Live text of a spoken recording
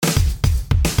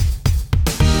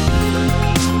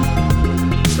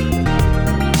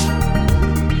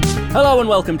Hello and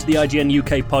welcome to the IGN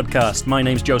UK podcast. My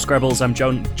name's Joe Screbbles. I'm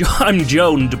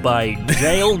joined by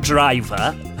Jail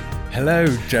Driver. Hello,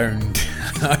 Joan.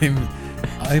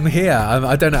 I'm here.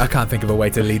 I don't know. I can't think of a way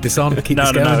to lead this on. Keep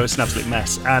this going. No, it's an absolute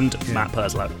mess. And Matt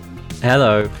Purslow.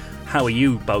 Hello. How are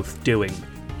you both doing?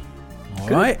 All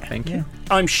right. Thank you.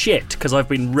 I'm shit because I've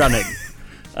been running.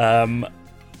 I'm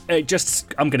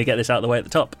going to get this out of the way at the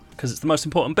top because it's the most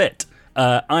important bit.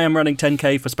 I am running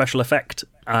 10k for special effect,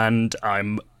 and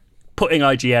I'm putting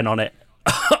IGN on it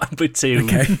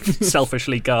to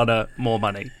selfishly garner more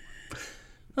money.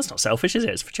 That's not selfish, is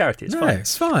it? It's for charity. It's fine.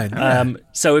 It's fine.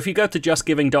 So if you go to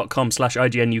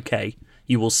justgiving.com/IGNUK,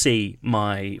 you will see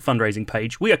my fundraising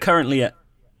page. We are currently at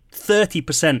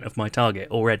 30% of my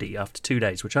target already after 2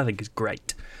 days, which I think is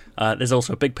great. There's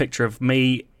also a big picture of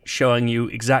me showing you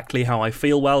exactly how I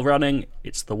feel while running.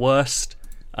 It's the worst.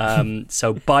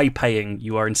 So by paying,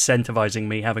 you are incentivizing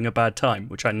me having a bad time,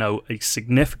 which I know a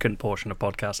significant portion of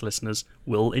podcast listeners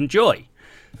will enjoy.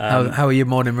 How are your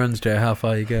morning runs, Joe? How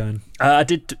far are you going? I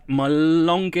did my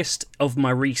longest of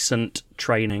my recent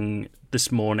training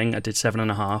this morning. I did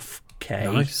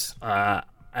 7.5k. Nice.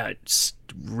 It's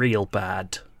real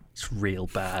bad. It's real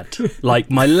bad. Like,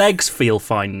 my legs feel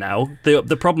fine now.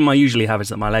 The problem I usually have is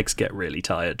that my legs get really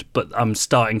tired, but I'm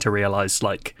starting to realise,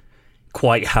 like,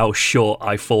 quite how short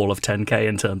I fall of 10k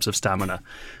in terms of stamina.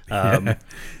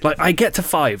 Like, I get to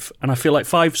 5, and I feel like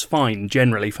 5's fine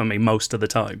generally for me most of the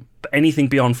time. But anything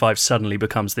beyond 5 suddenly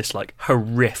becomes this, like,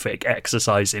 horrific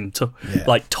exercise into,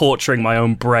 like, torturing my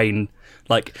own brain.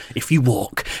 Like, if you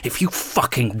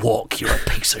fucking walk, you're a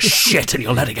piece of shit and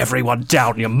you're letting everyone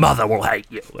down. Your mother will hate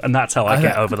you. And that's how I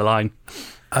get over the line.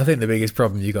 I think the biggest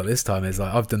problem you got this time is,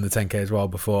 like, I've done the 10k as well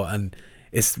before, and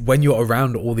it's when you're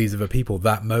around all these other people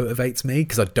that motivates me,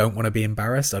 because I don't want to be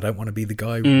embarrassed. I don't want to be the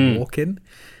guy walking.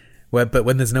 But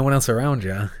when there's no one else around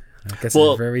you, I guess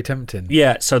it's very tempting.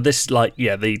 Yeah, so this, like,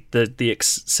 the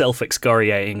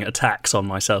self-excoriating attacks on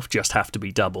myself just have to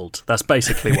be doubled. That's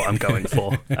basically what I'm going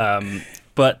for.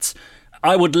 But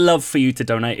I would love for you to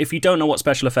donate. If you don't know what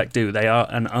Special Effect do, they are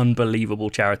an unbelievable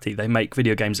charity. They make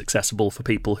video games accessible for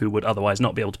people who would otherwise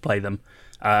not be able to play them.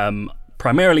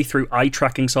 Primarily through eye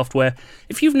tracking software.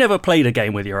 If you've never played a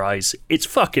game with your eyes, it's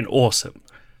fucking awesome.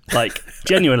 Like,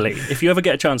 genuinely, if you ever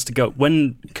get a chance to go,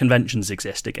 when conventions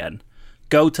exist again,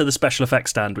 go to the special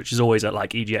effects stand, which is always at,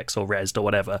 like, EGX or Rezzed or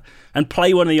whatever, and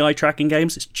play one of the eye tracking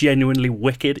games. It's genuinely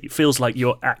wicked. It feels like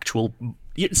your actual...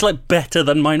 It's, like, better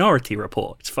than Minority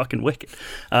Report. It's fucking wicked.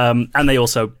 And they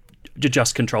also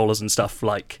adjust controllers and stuff,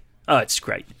 like... Oh, it's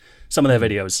great. Some of their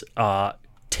videos are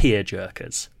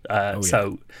tear-jerkers.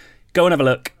 So... Go and have a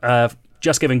look.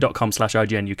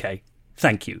 Justgiving.com/IGNUK.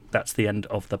 Thank you. That's the end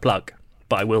of the plug.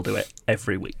 But I will do it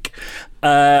every week.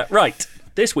 Right.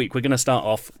 This week we're going to start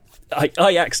off...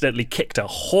 I accidentally kicked a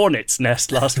hornet's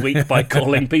nest last week by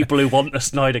calling people who want a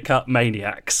Snyder Cut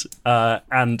maniacs.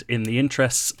 And in the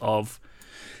interests of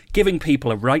giving people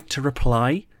a right to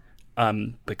reply,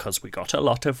 because we got a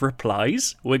lot of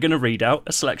replies, we're going to read out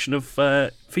a selection of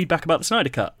feedback about the Snyder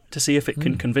Cut to see if it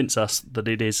can convince us that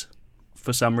it is...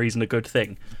 for some reason a good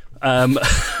thing.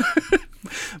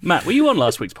 Matt, were you on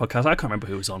last week's podcast? I can't remember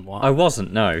who was on what. I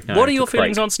wasn't, no. What are your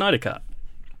feelings on Snyder Cut?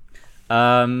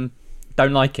 Don't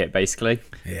like it, basically.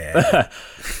 Yeah.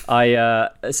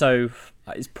 So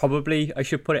it's probably, I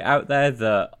should put it out there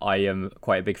that I am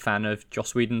quite a big fan of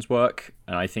Joss Whedon's work,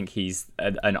 and I think he's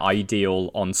an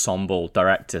ideal ensemble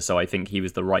director, so I think he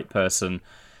was the right person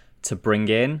to bring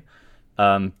in.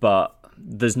 But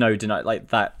there's no denying, like,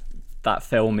 that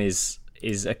film is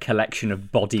a collection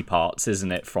of body parts,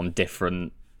 isn't it, from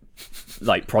different,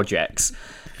 like, projects.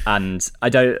 And I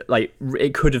don't, like,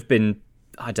 it could have been,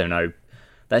 I don't know,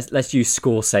 let's use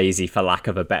Scorsese for lack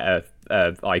of a better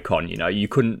icon. You know, you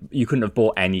couldn't have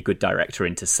brought any good director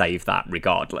in to save that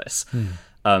regardless.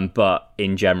 But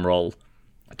in general,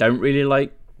 I don't really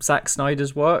like Zack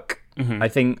Snyder's work. I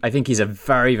think he's a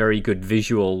very, very good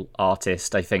visual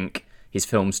artist. I think his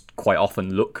films quite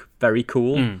often look very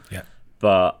cool. Yeah.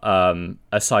 But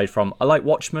aside from, I like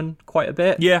Watchmen quite a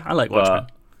bit. Yeah, I like Watchmen.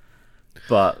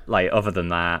 But like, other than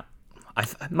that,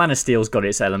 Man of Steel's got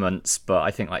its elements, but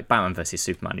I think, like, Batman vs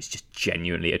Superman is just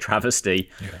genuinely a travesty.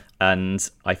 Yeah. And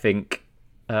I think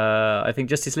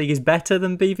Justice League is better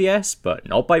than BVS, but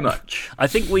not by much. I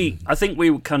think we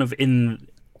were kind of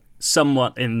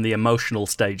somewhat in the emotional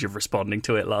stage of responding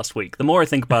to it last week. The more I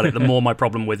think about it, the more my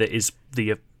problem with it is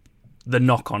the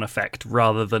knock-on effect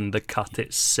rather than the cut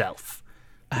itself.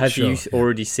 Have you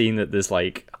already seen that there's,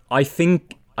 like, I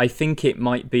think it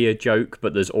might be a joke,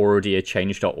 but there's already a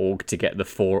change.org to get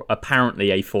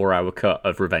apparently a 4-hour cut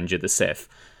of Revenge of the Sith,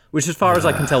 which as far as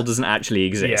I can tell doesn't actually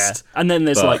exist. Yeah. And then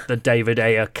there's like the David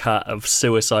Ayer cut of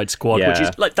Suicide Squad, which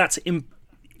is like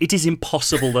it is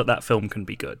impossible that film can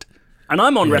be good. And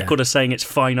I'm on record as saying it's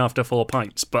fine after 4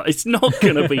 pints, but it's not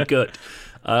going to be good.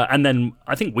 And then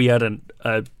I think we had an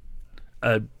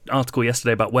article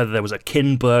yesterday about whether there was a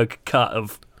Kinberg cut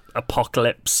of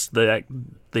Apocalypse, the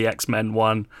X-Men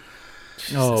one.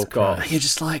 Oh god, you're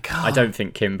just like, I don't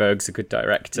think Kinberg's a good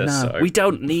director. No, so we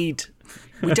don't need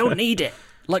it.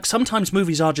 Like, sometimes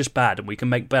movies are just bad, and we can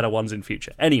make better ones in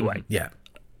future. Anyway,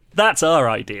 that's our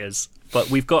ideas. But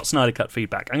we've got Snyder Cut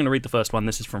feedback. I'm going to read the first one.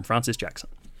 This is from Francis Jackson.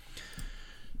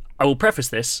 I will preface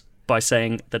this by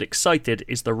saying that excited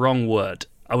is the wrong word.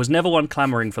 I was never one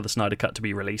clamouring for the Snyder Cut to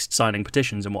be released, signing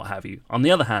petitions and what have you. On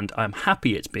the other hand, I am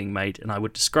happy it's being made, and I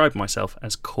would describe myself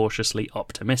as cautiously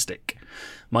optimistic.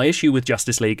 My issue with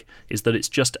Justice League is that it's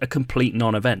just a complete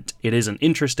non-event. It isn't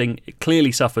interesting, it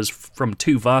clearly suffers from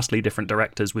two vastly different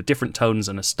directors with different tones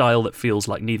and a style that feels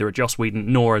like neither a Joss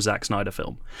Whedon nor a Zack Snyder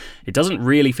film. It doesn't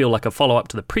really feel like a follow-up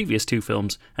to the previous two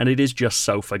films, and it is just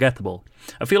so forgettable.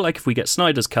 I feel like if we get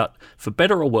Snyder's cut, for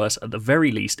better or worse, at the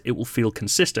very least, it will feel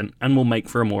consistent and will make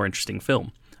for a more interesting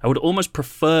film. I would almost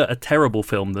prefer a terrible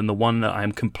film than the one that I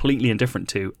am completely indifferent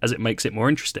to, as it makes it more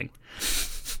interesting.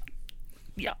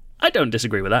 Yeah, I don't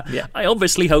disagree with that. Yeah. I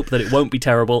obviously hope that it won't be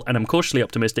terrible, and I'm cautiously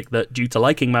optimistic that due to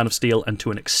liking Man of Steel and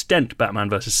to an extent Batman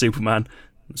vs Superman,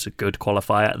 that's a good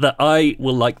qualifier, that I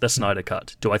will like the Snyder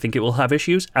Cut. Do I think it will have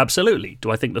issues? Absolutely. Do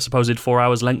I think the supposed 4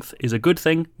 hours length is a good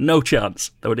thing? No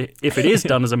chance. Though if it is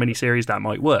done as a miniseries, that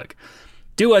might work.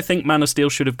 Do I think Man of Steel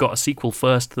should have got a sequel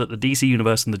first, that the DC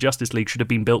Universe and the Justice League should have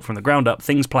been built from the ground up,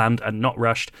 things planned and not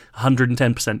rushed?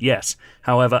 110% yes.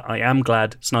 However, I am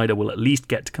glad Snyder will at least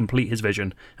get to complete his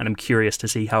vision, and I'm curious to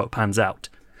see how it pans out.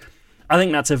 I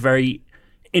think that's a very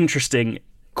interesting,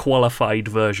 qualified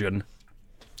version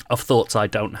of thoughts I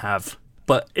don't have.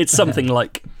 But it's something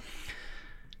like...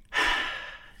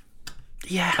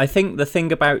 Yeah. I think the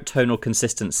thing about tonal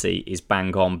consistency is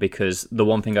bang on, because the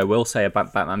one thing I will say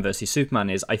about Batman vs Superman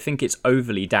is I think it's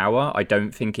overly dour. I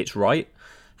don't think it's right,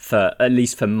 at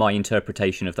least for my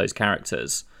interpretation of those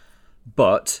characters.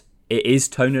 But it is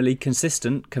tonally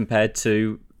consistent compared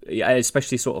to,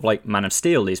 especially sort of like Man of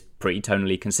Steel is pretty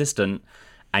tonally consistent,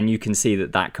 and you can see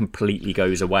that completely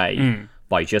goes away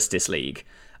by Justice League.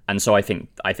 And so I think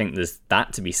there's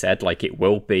that to be said. Like, it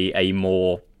will be a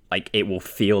more... Like, it will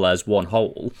feel as one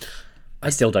whole. I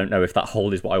still don't know if that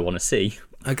whole is what I want to see.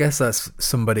 I guess that's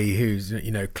somebody who's,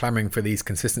 clamoring for these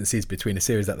consistencies between a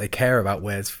series that they care about,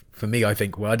 whereas for me, I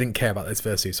think, well, I didn't care about those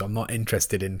first two, so I'm not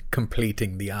interested in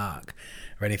completing the arc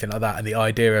or anything like that. And the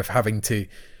idea of having to,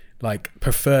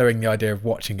 preferring the idea of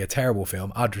watching a terrible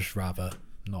film, I'd just rather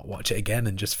not watch it again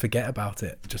and just forget about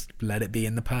it. Just let it be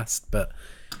in the past. But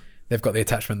they've got the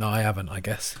attachment that I haven't, I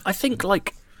guess. I think,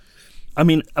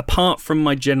 apart from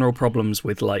my general problems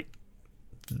with,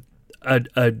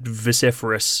 a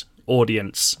vociferous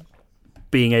audience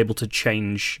being able to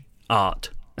change art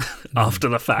after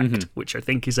the fact, which I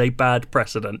think is a bad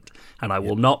precedent, and I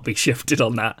will not be shifted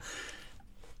on that.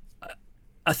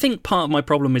 I think part of my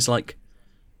problem is,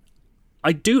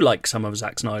 I do like some of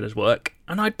Zack Snyder's work,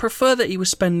 and I'd prefer that he was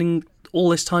spending all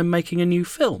this time making a new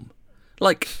film.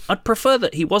 I'd prefer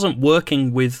that he wasn't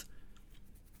working with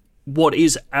what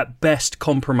is at best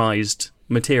compromised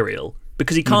material,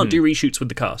 because he can't do reshoots with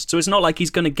the cast, so it's not like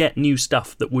he's going to get new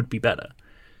stuff that would be better.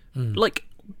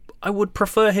 I would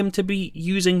prefer him to be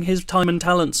using his time and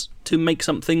talents to make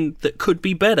something that could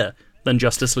be better than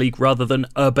Justice League rather than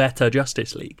a better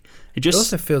Justice League. It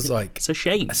also feels like it's a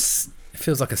shame. It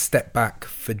feels like a step back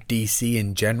for DC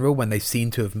in general, when they seem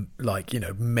to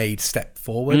have made step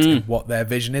forward in what their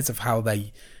vision is of how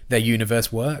their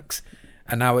universe works.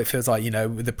 And now it feels like,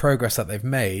 with the progress that they've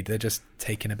made, they're just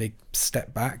taking a big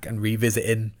step back and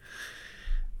revisiting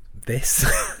this.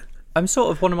 I'm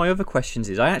sort of, one of my other questions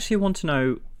is, I actually want to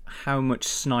know how much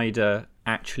Snyder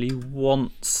actually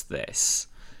wants this.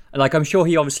 I'm sure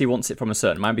he obviously wants it from a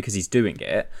certain amount because he's doing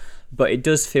it, but it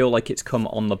does feel like it's come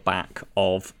on the back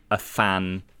of a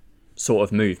fan sort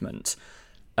of movement.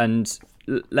 And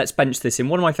let's bench this in.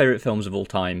 One of my favourite films of all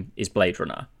time is Blade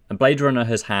Runner. And Blade Runner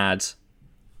has had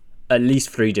at least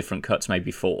 3 different cuts,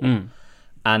 maybe 4.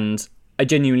 And I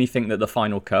genuinely think that the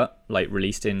final cut,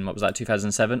 released in,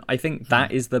 2007, I think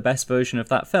that is the best version of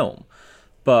that film.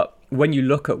 But when you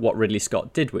look at what Ridley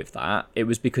Scott did with that, it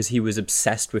was because he was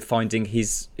obsessed with finding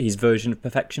his version of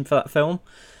perfection for that film.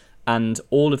 And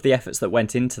all of the efforts that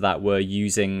went into that were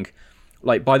using,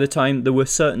 by the time, there were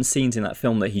certain scenes in that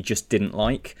film that he just didn't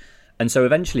like. And so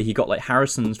eventually he got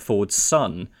Harrison Ford's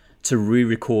son to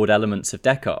re-record elements of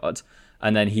Deckard,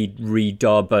 and then he'd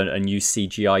redub and use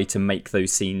CGI to make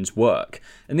those scenes work.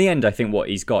 In the end, I think what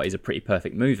he's got is a pretty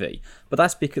perfect movie. But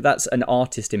that's because that's an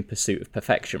artist in pursuit of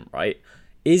perfection, right?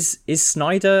 Is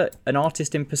Snyder an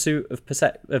artist in pursuit of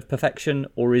perfection,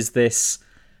 or is this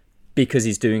because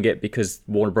he's doing it because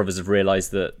Warner Brothers have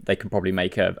realised that they can probably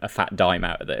make a fat dime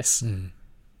out of this?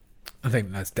 I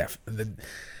think that's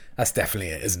definitely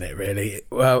it, isn't it, really?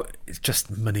 Well, it's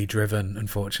just money-driven,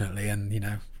 unfortunately,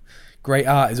 and, great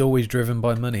art is always driven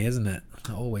by money, isn't it?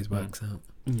 It always works out.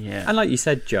 Yeah. And like you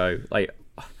said, Joe,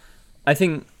 I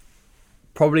think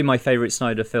probably my favourite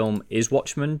Snyder film is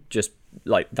Watchmen. Just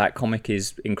that comic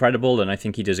is incredible, and I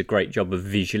think he does a great job of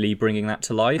visually bringing that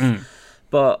to life.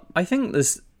 But I think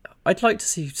I'd like to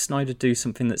see Snyder do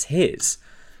something that's his.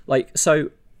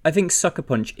 So I think Sucker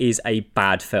Punch is a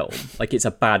bad film. It's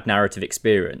a bad narrative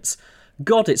experience.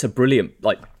 God, it's a brilliant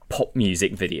pop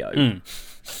music video.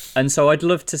 And so I'd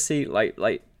love to see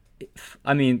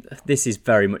I mean, this is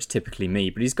very much typically me,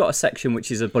 but he's got a section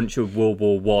which is a bunch of World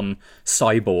War One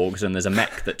cyborgs, and there's a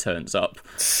mech that turns up.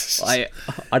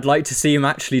 I'd like to see him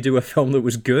actually do a film that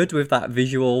was good with that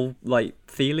visual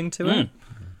feeling to it.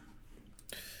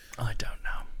 I don't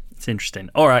know. It's interesting.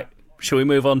 All right, shall we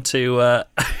move on to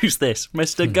who's this,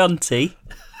 Mr. Gunty?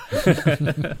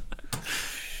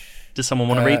 Does someone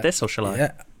want to read this, or shall I?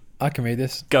 Yeah, I can read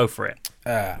this. Go for it.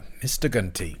 Mr.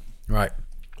 Gunty. Right.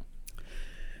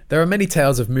 There are many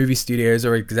tales of movie studios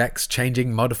or execs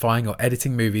changing, modifying, or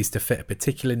editing movies to fit a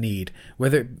particular need,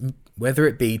 whether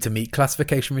it be to meet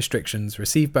classification restrictions,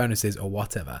 receive bonuses, or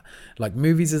whatever. Like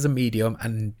movies as a medium,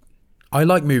 and I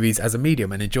like movies as a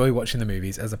medium and enjoy watching the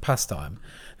movies as a pastime.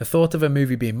 The thought of a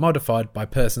movie being modified by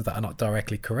persons that are not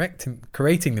directly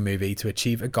creating the movie to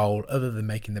achieve a goal other than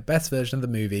making the best version of the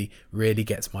movie really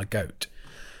gets my goat.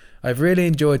 I've really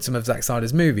enjoyed some of Zack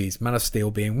Snyder's movies, Man of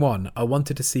Steel being one. I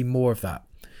wanted to see more of that.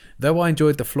 Though I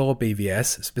enjoyed the Flaw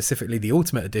BVS, specifically the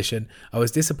Ultimate Edition, I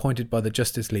was disappointed by the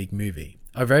Justice League movie.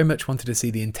 I very much wanted to see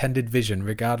the intended vision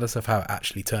regardless of how it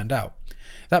actually turned out.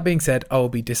 That being said, I will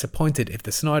be disappointed if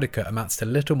the Snyder Cut amounts to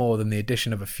little more than the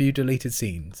addition of a few deleted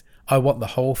scenes. I want the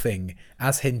whole thing,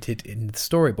 as hinted in the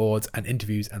storyboards and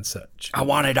interviews and such. I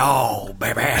want it all,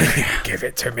 baby. Give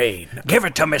it to me. Give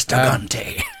it to Mr.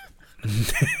 Gunty.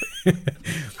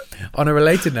 On a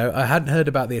related note, I hadn't heard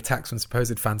about the attacks from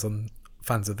supposed fans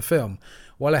of the film.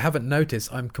 While I haven't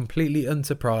noticed, I'm completely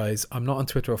unsurprised. I'm not on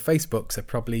Twitter or Facebook, so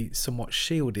probably somewhat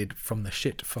shielded from the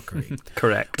shit fuckery.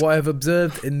 Correct. What I've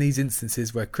observed in these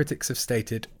instances where critics have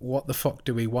stated, what the fuck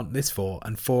do we want this for?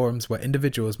 And forums where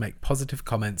individuals make positive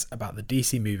comments about the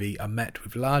DC movie are met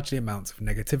with largely amounts of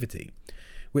negativity,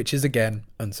 which is again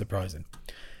unsurprising.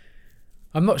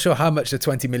 I'm not sure how much the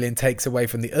 20 million takes away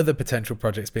from the other potential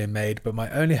projects being made, but my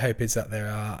only hope is that there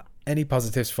are any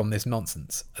positives from this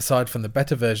nonsense. Aside from the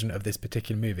better version of this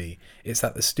particular movie, it's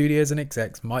that the studios and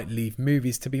execs might leave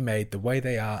movies to be made the way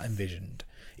they are envisioned,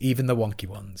 even the wonky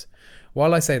ones.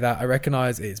 While I say that, I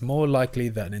recognise it is more likely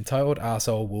that an entitled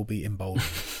arsehole will be emboldened.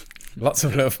 Lots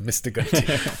of love, Mr. Gunty.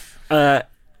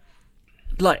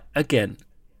 Again,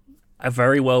 a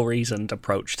very well-reasoned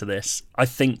approach to this. I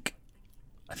think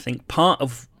part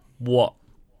of what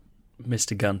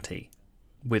Mr. Gunty,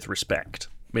 with respect,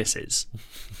 misses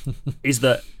is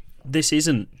that this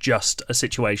isn't just a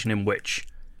situation in which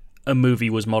a movie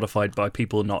was modified by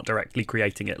people not directly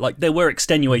creating it. There were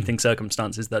extenuating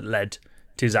circumstances that led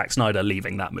to Zack Snyder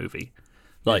leaving that movie.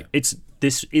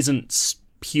 This isn't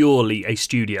purely a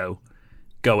studio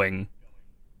going,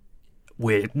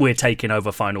 we're taking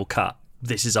over Final Cut.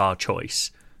 This is our choice.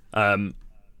 I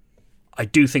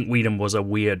do think Whedon was a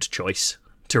weird choice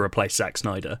to replace Zack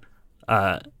Snyder.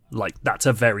 That's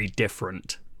a very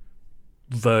different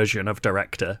version of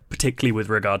director, particularly with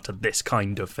regard to this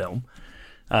kind of film.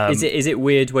 Is it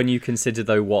weird when you consider,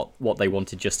 though, what they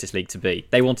wanted Justice League to be?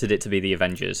 They wanted it to be the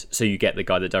Avengers, so you get the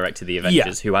guy that directed the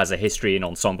Avengers, who has a history in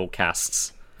ensemble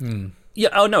casts. Yeah,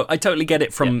 oh no, I totally get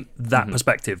it from that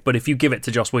perspective, but if you give it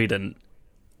to Joss Whedon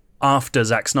after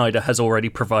Zack Snyder has already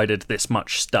provided this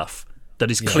much stuff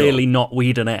that is clearly not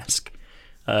Whedon-esque,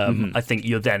 I think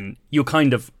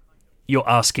you're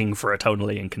asking for a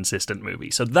tonally inconsistent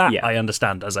movie. So that I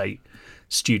understand as a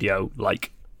studio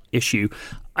issue.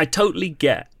 I totally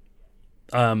get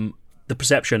the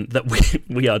perception that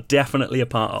we are definitely a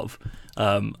part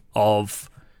of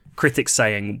critics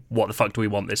saying, what the fuck do we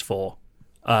want this for?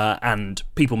 And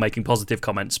people making positive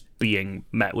comments being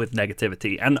met with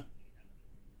negativity. And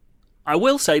I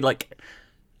will say,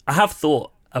 I have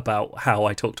thought about how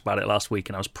I talked about it last week,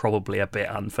 and I was probably a bit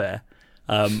unfair.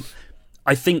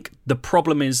 I think the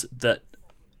problem is that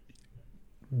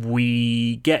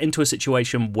we get into a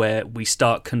situation where we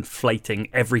start conflating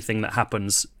everything that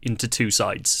happens into two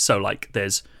sides. So, like,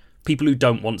 there's people who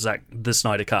don't want the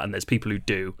Snyder Cut, and there's people who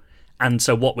do. And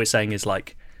so what we're saying is,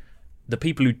 like, the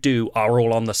people who do are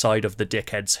all on the side of the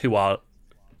dickheads who are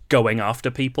going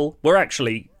after people.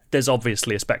 There's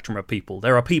obviously a spectrum of people.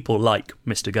 There are people like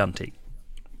Mr. Gunty,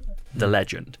 the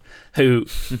legend, who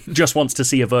just wants to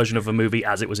see a version of a movie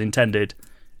as it was intended.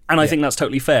 And I think that's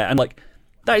totally fair. And, like,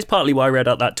 that is partly why I read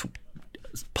out that,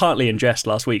 partly in jest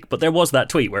last week, but there was that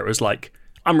tweet where it was like,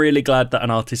 I'm really glad that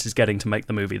an artist is getting to make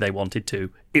the movie they wanted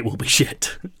to. It will be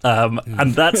shit.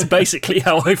 And that's basically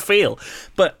how I feel.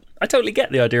 But I totally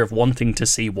get the idea of wanting to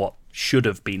see what should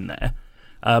have been there.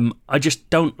 I just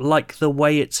don't like the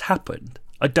way it's happened.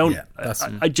 I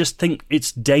just think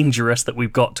it's dangerous that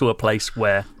we've got to a place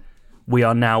where we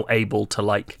are now able to,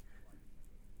 like,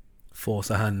 force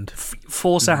a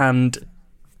hand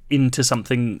into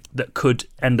something that could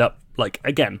end up, like,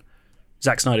 again,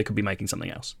 Zack Snyder could be making something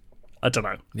else. I don't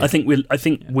know. Yeah. I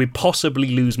think we possibly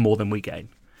lose more than we gain.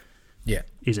 Yeah,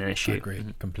 is an issue. I agree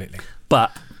completely.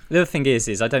 But the other thing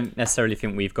is I don't necessarily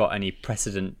think we've got any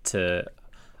precedent to,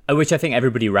 which I think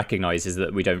everybody recognises,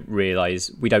 that we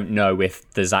don't know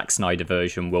if the Zack Snyder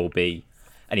version will be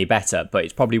any better. But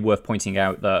it's probably worth pointing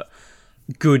out that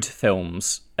good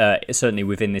films, certainly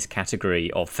within this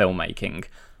category of filmmaking,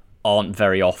 aren't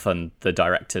very often the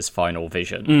director's final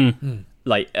vision.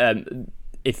 Like,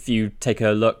 if you take a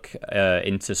look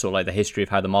into sort of like the history of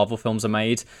how the Marvel films are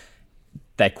made,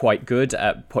 they're quite good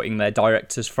at putting their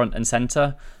directors front and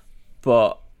center.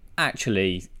 But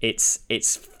actually, it's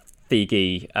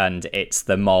Feige and it's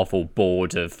the Marvel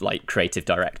board of, like, creative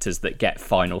directors that get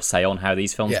final say on how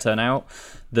these films turn out.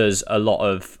 There's a lot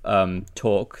of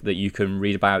talk that you can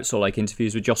read about, sort of like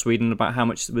interviews with Joss Whedon, about how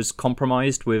much was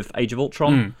compromised with Age of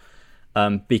Ultron.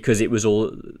 Because it was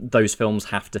all, those films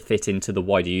have to fit into the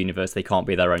wider universe. They can't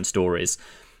be their own stories.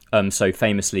 So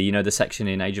famously, you know, the section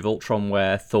in Age of Ultron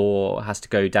where Thor has to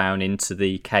go down into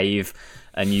the cave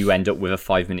and you end up with a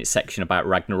 5-minute section about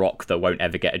Ragnarok that won't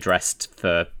ever get addressed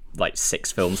for like 6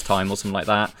 films time or something like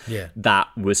that. Yeah. That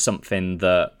was something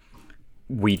that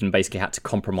Whedon basically had to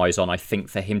compromise on, I think,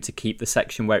 for him to keep the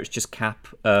section where it's just Cap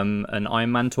and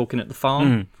Iron Man talking at the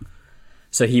farm.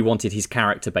 So he wanted his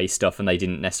character-based stuff, and they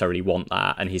didn't necessarily want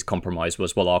that. And his compromise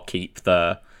was, well, I'll keep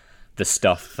the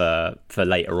stuff for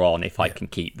later on if I can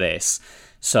keep this.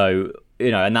 So,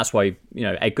 you know, and that's why, you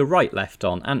know, Edgar Wright left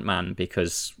on Ant-Man,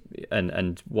 because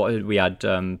and what we had,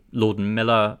 Lord and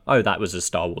Miller. Oh, that was a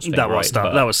Star Wars thing, that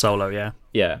right? was Solo, yeah.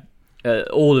 Yeah.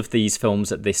 All of these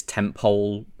films at this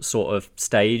tentpole sort of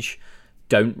stage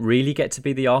don't really get to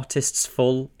be the artist's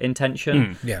full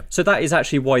intention. Yeah. So that is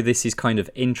actually why this is kind of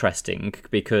interesting,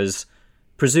 because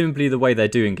presumably the way they're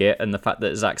doing it, and the fact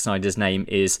that Zack Snyder's name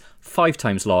is 5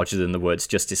 times larger than the words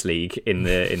Justice League in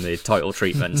the title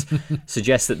treatment,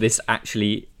 suggests that this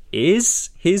actually is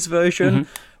his version,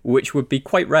 which would be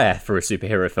quite rare for a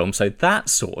superhero film. So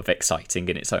that's sort of exciting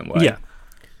in its own way. Yeah.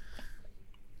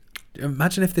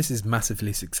 Imagine if this is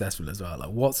massively successful as well. Like,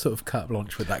 what sort of carte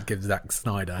blanche would that give Zack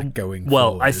Snyder going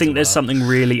Well, forward I think there's well? something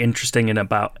really interesting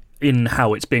in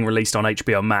how it's being released on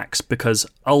HBO Max, because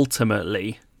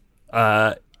ultimately,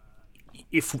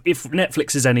 if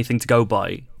Netflix is anything to go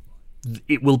by,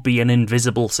 it will be an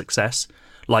invisible success.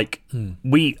 Like,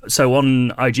 so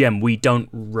on IGN, we don't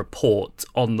report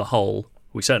on the whole,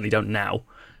 we certainly don't now,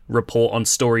 report on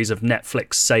stories of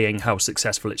Netflix saying how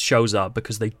successful its shows are,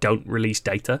 because they don't release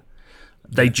data.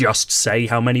 They just say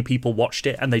how many people watched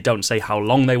it, and they don't say how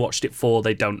long they watched it for.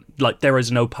 They don't, like, there is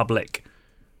no public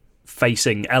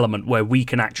facing element where we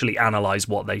can actually analyze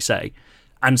what they say.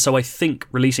 And so I think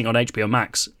releasing on HBO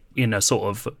Max in a sort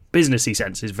of businessy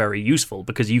sense is very useful,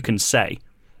 because you can say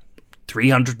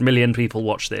 300 million people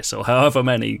watch this, or however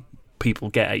many people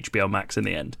get HBO Max in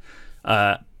the end.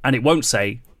 And it won't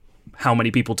say how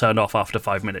many people turned off after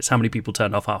 5 minutes, how many people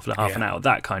turned off after half an hour,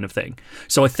 that kind of thing.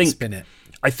 So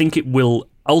I think it will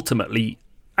ultimately,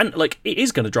 and like, it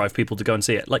is going to drive people to go and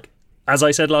see it. Like, as I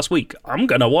said last week, I'm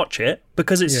going to watch it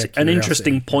because it's an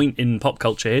interesting point in pop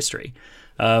culture history.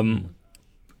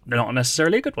 Not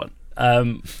necessarily a good one.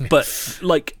 But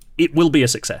like, it will be a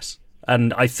success.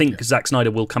 And I think Zack Snyder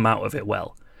will come out of it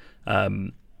well.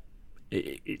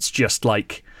 It's just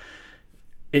like,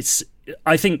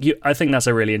 I think that's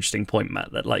a really interesting point,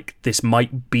 Matt, that like, this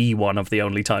might be one of the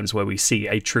only times where we see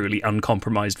a truly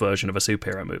uncompromised version of a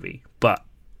superhero movie. But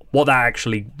what that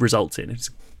actually results in is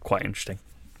quite interesting.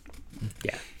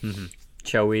 Yeah.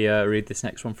 Shall we read this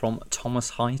next one from Thomas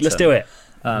Hyton? Let's do it.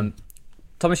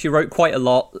 Thomas, you wrote quite a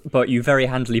lot, but you very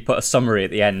handily put a summary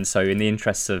at the end, so in the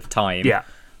interests of time,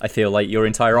 I feel like your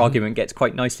entire argument gets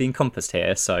quite nicely encompassed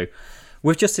here. So,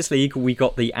 with Justice League, we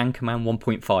got the Anchorman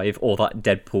 1.5, or that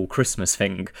Deadpool Christmas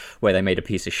thing, where they made a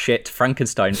piece of shit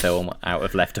Frankenstein film out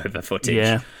of leftover footage.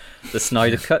 Yeah. The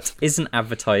Snyder Cut isn't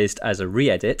advertised as a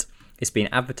re-edit. It's been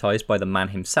advertised by the man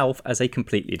himself as a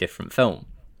completely different film.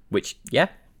 Which, yeah,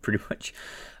 pretty much.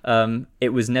 It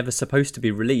was never supposed to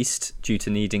be released due to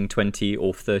needing 20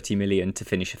 or 30 million to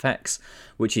finish effects,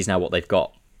 which is now what they've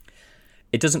got.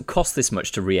 It doesn't cost this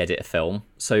much to re-edit a film,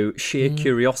 so sheer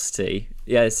curiosity.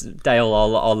 Yes, Dale,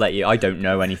 I'll let you. I don't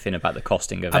know anything about the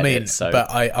costing of edits.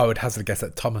 But I would hazard a guess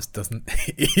that Thomas doesn't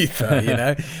either. You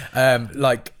know,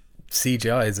 like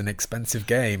CGI is an expensive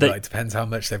game. It depends how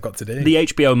much they've got to do. The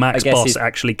HBO Max boss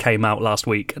actually came out last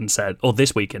week and said, or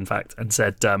this week in fact, and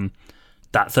said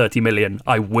that 30 million.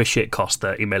 I wish it cost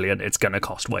 30 million. It's going to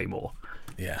cost way more.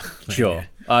 Yeah, sure. Yeah.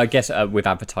 I guess with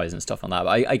advertising and stuff on that.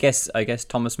 But I guess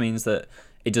Thomas means that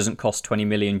it doesn't cost 20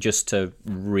 million just to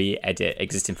re-edit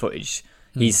existing footage.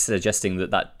 He's suggesting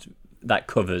that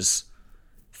covers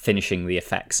finishing the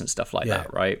effects and stuff like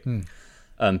that, right?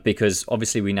 Because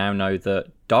obviously we now know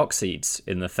that Darkseid's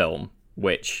in the film,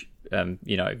 which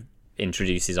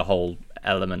introduces a whole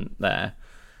element there.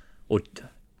 Or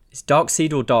is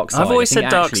Darkseid or Darkseid? I've always said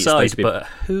Darkseid, but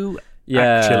who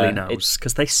actually knows?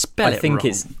 Because they spell it wrong.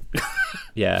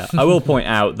 Yeah, I will point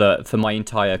out that for my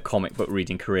entire comic book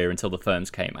reading career until the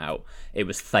films came out, it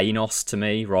was Thanos to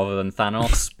me rather than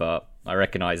Thanos, but I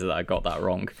recognise that I got that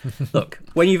wrong. Look,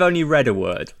 when you've only read a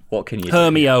word, what can you do?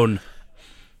 Hermione.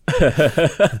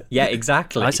 Yeah,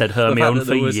 exactly. I said Hermione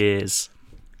for years.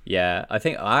 Yeah, I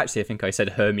think I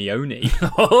said Hermione.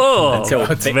 Oh,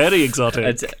 that's very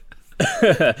exotic.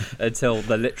 Until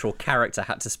the literal character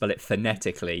had to spell it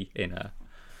phonetically in a...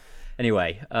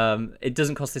 Anyway, it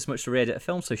doesn't cost this much to re-edit a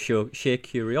film, so sheer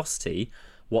curiosity,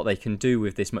 what they can do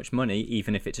with this much money,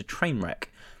 even if it's a train wreck.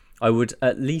 I would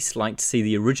at least like to see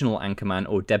the original Anchorman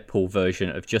or Deadpool version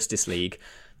of Justice League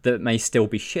that may still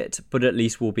be shit, but at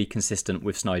least will be consistent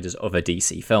with Snyder's other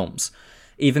DC films.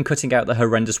 Even cutting out the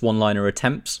horrendous one-liner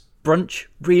attempts. Brunch?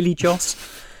 Really, Joss?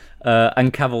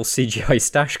 And Cavill's CGI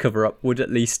stash cover-up would at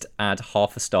least add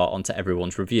half a star onto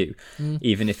everyone's review,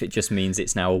 even if it just means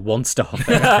it's now a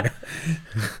 1-star.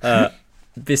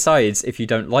 Besides, if you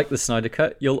don't like the Snyder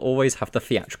Cut, you'll always have the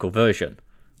theatrical version.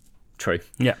 True.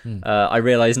 Yeah. I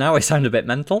realise now I sound a bit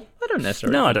mental. I don't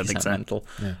necessarily No, I don't think so. Mental.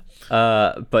 Yeah.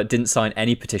 But didn't sign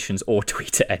any petitions or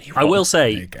tweet at anyone. I will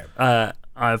say,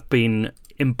 I've been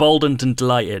emboldened and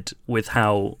delighted with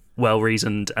how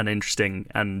well-reasoned and interesting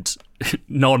and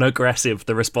non-aggressive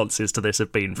the responses to this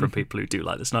have been from people who do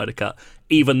like the Snyder Cut,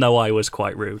 even though I was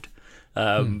quite rude.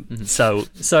 So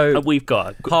we've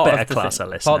got a better class of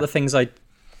listener. Part of the things I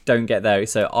don't get there,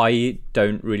 so I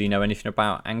don't really know anything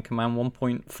about Anchorman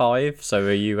 1.5, so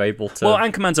are you able to... Well,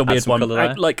 Anchorman's a weird one.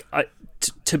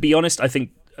 To be honest, I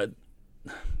think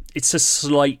it's a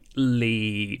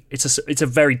slightly... It's a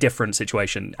very different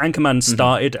situation. Anchorman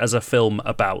started as a film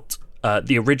about...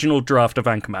 the original draft of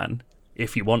Anchorman,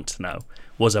 if you want to know,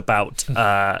 was about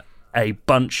a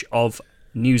bunch of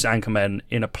news anchormen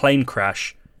in a plane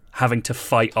crash having to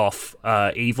fight off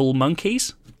evil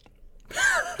monkeys.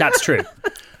 That's true.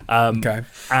 Okay.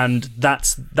 And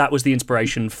that was the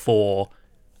inspiration for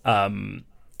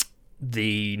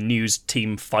the news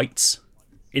team fights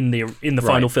in the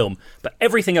final film. But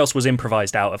everything else was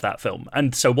improvised out of that film.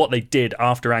 And so what they did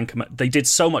after Anchorman, they did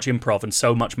so much improv and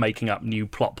so much making up new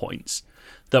plot points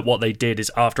that what they did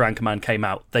is after Anchorman came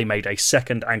out, they made a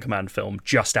second Anchorman film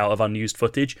just out of unused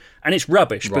footage. And it's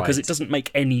rubbish because it doesn't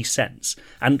make any sense.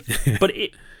 But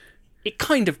it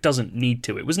kind of doesn't need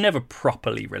to. It was never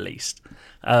properly released.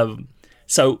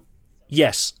 So,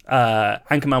 yes,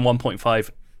 Anchorman 1.5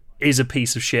 is a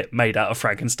piece of shit made out of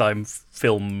Frankenstein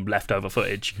film leftover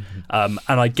footage. And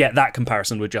I get that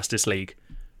comparison with Justice League.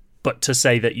 But to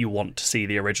say that you want to see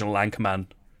the original Anchorman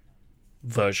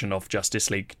version of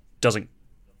Justice League doesn't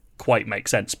quite make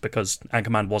sense because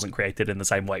Anchorman wasn't created in the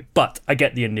same way. But I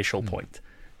get the initial point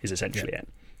is essentially it.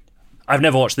 I've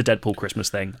never watched the Deadpool Christmas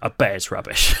thing. I bet it's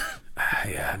rubbish.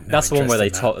 That's the one where they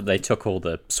took all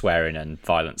the swearing and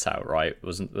violence out, right?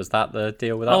 Was that the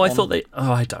deal with that one? I thought they...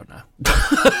 Oh, I don't know.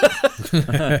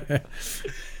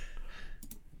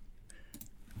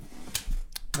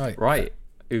 Right.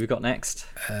 Who we got next?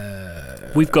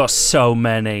 We've got so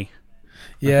many.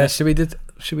 Yeah, should we just...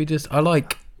 Should we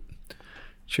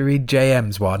read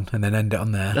JM's one and then end it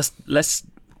on there? Let's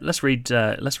read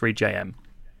JM.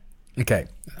 Okay,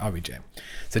 I'll read JM.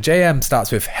 So JM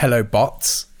starts with "Hello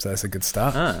bots," so that's a good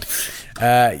start.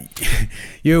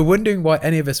 You were wondering why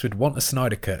any of us would want a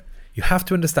Snyder Cut. You have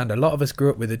to understand a lot of us grew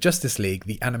up with the Justice League,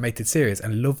 the animated series,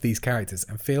 and love these characters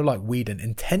and feel like Whedon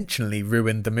intentionally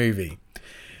ruined the movie.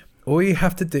 All you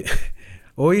have to do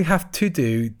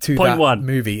to Point that one.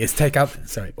 movie is take out...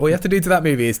 Sorry. All you have to do to that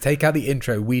movie is take out the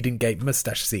intro Whedon Gate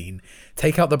mustache scene,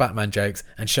 take out the Batman jokes,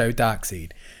 and show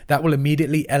Darkseid. That will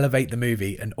immediately elevate the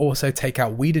movie and also take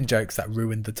out Whedon jokes that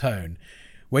ruined the tone.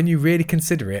 When you really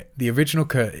consider it, the original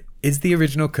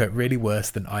cut really worse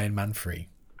than Iron Man 3?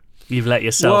 You've let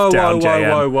yourself down,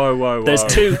 JM. Whoa. There's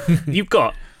two. You've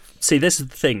got. See, this is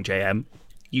the thing, JM.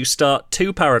 You start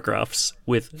 2 paragraphs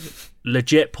with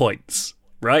legit points,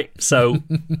 right? So,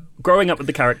 growing up with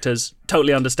the characters,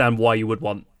 totally understand why you would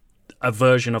want a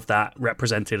version of that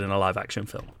represented in a live action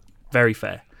film. Very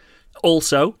fair.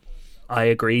 Also, I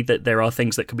agree that there are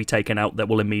things that can be taken out that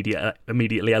will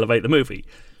immediately elevate the movie.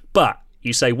 But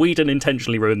you say Whedon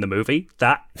intentionally ruined the movie.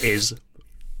 That is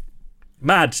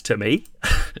mad to me.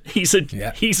 He's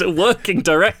a working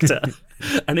director.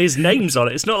 And his name's on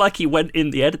it. It's not like he went in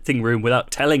the editing room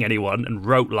without telling anyone and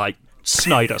wrote like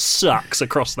Snyder sucks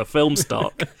across the film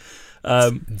stock.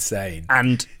 Insane.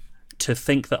 And to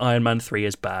think that Iron Man 3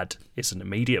 is bad is an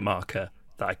immediate marker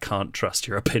that I can't trust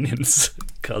your opinions,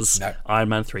 because Iron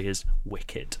Man 3 is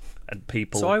wicked. And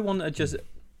people... So I want to just...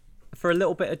 For a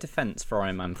little bit of defence for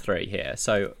Iron Man 3 here.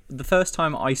 So the first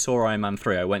time I saw Iron Man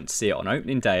 3, I went to see it on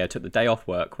opening day. I took the day off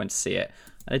work, went to see it.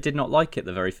 And I did not like it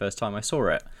the very first time I saw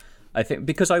it. I think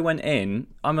because I went in,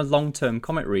 I'm a long-term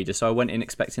comic reader, so I went in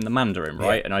expecting the Mandarin,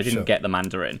 right? Yeah, and I didn't get the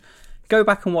Mandarin. Go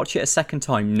back and watch it a second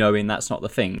time knowing that's not the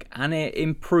thing, and it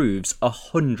improves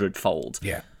 100-fold.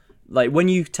 Yeah. Like, when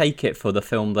you take it for the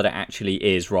film that it actually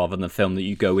is rather than the film that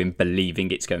you go in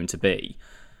believing it's going to be.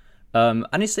 And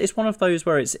it's one of those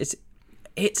where it's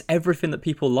everything that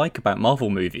people like about Marvel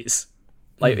movies.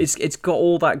 Like, it's got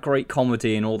all that great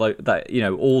comedy and all that, you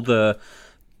know, all the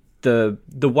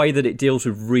way that it deals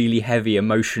with really heavy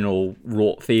emotional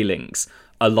wrought feelings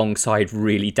alongside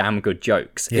really damn good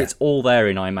jokes. Yeah. It's all there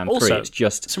in Iron Man 3. Also, it's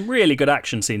just some really good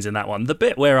action scenes in that one. The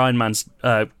bit where Iron Man's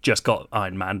just got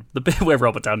Iron Man, the bit where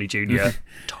Robert Downey Jr.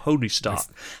 Tony Stark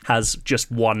has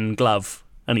just one glove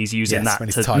and he's using that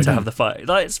to have the fight.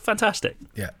 Like, it's fantastic.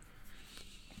 Yeah.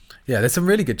 Yeah, there's some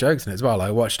really good jokes in it as well. I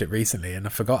watched it recently and I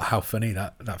forgot how funny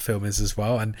that film is as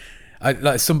well. And I,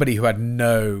 like somebody who had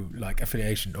no like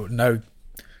affiliation or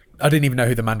I didn't even know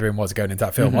who the Mandarin was going into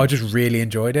that film. I just really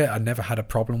enjoyed it. I never had a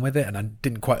problem with it and I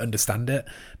didn't quite understand it.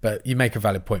 But you make a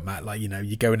valid point, Matt. Like, you know,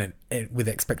 you go in with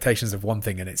expectations of one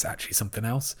thing and it's actually something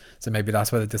else. So maybe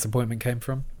that's where the disappointment came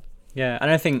from. Yeah,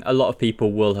 and I think a lot of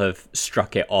people will have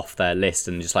struck it off their list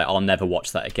and just like, I'll never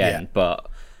watch that again. Yeah. But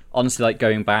honestly, like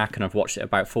going back, and I've watched it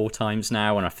about 4 times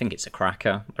now, and I think it's a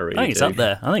cracker. I think it's up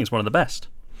there. I think it's one of the best.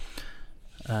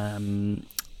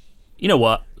 You know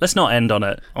what? Let's not end on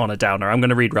a downer. I'm going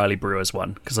to read Riley Brewer's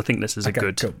one because I think this is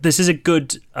a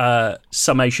good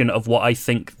summation of what I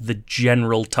think the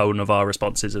general tone of our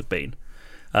responses have been.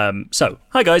 So,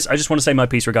 hi guys, I just want to say my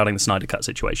piece regarding the Snyder Cut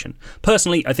situation.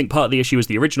 Personally, I think part of the issue is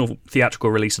the original theatrical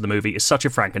release of the movie is such a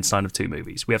Frankenstein of 2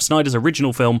 movies. We have Snyder's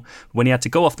original film. When he had to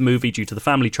go off the movie due to the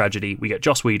family tragedy, we get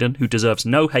Joss Whedon, who deserves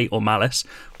no hate or malice,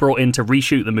 brought in to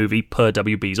reshoot the movie per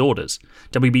WB's orders.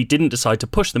 WB didn't decide to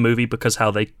push the movie because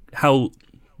how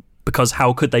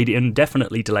could they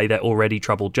indefinitely delay their already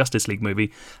troubled Justice League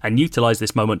movie and utilise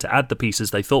this moment to add the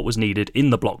pieces they thought was needed in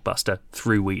the blockbuster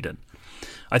through Whedon.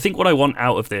 I think what I want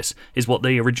out of this is what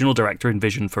the original director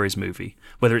envisioned for his movie.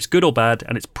 Whether it's good or bad,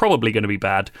 and it's probably going to be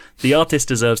bad, the artist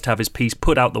deserves to have his piece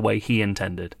put out the way he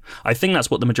intended. I think that's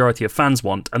what the majority of fans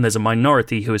want, and there's a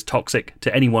minority who is toxic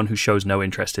to anyone who shows no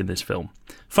interest in this film.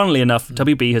 Funnily enough,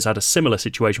 WB has had a similar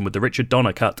situation with the Richard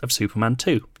Donner cut of Superman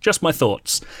 2. Just my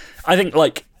thoughts. I think,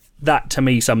 like, that to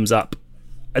me sums up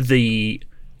a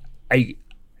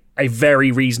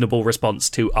very reasonable response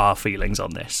to our feelings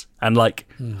on this. And, like,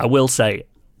 I will say,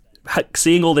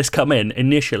 seeing all this come in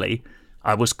initially,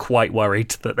 I was quite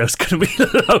worried that there was going to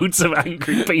be loads of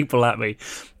angry people at me.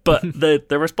 But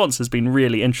the response has been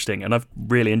really interesting, and I've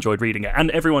really enjoyed reading it. And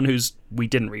everyone we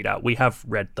didn't read out, we have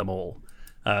read them all.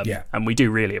 And we do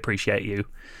really appreciate you,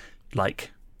 like,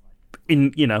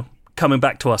 coming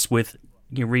back to us with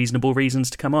reasonable reasons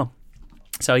to come on.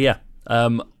 So, yeah.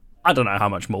 I don't know how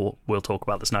much more we'll talk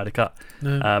about the Snyder Cut.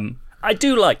 No. I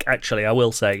do like, actually, I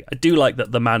will say, I do like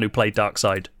that the man who played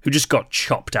Darkseid, who just got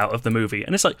chopped out of the movie,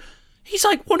 and it's like, he's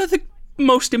like one of the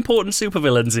most important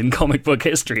supervillains in comic book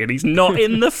history, and he's not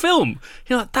in the film.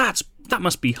 You're like, that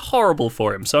must be horrible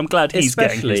for him, so I'm glad he's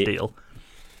getting his deal.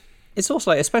 It's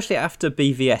also like, especially after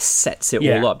BVS sets it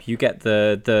all up, you get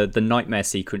the nightmare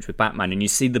sequence with Batman, and you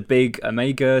see the big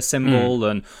Omega symbol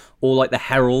and all like the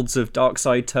heralds of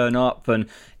Darkseid turn up, and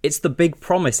it's the big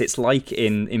promise. It's like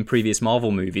in previous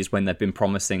Marvel movies when they've been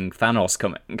promising Thanos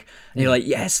coming. And you're like,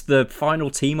 yes, the final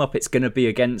team up, it's going to be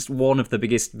against one of the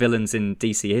biggest villains in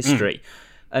DC history.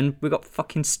 And we got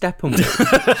fucking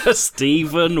Steppenwolf.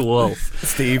 Stephen Wolf.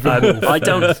 Stephen Wolf. I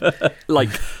don't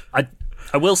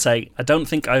I will say I don't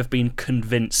think I've been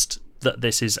convinced that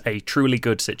this is a truly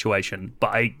good situation,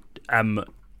 but I am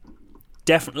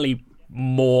definitely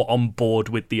more on board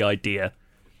with the idea,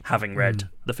 having read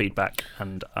the feedback,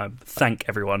 and I thank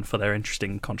everyone for their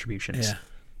interesting contributions. Yeah.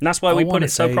 And that's why we put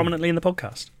it so prominently in the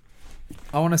podcast.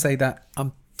 I want to say that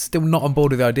I'm still not on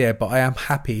board with the idea, but I am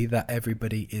happy that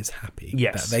everybody is happy.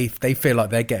 Yes. That they feel like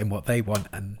they're getting what they want,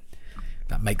 and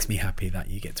that makes me happy that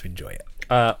you get to enjoy it.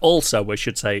 Also, we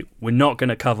should say we're not going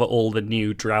to cover all the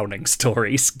new drowning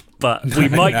stories, but we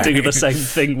might do the same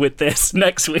thing with this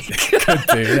next week. Could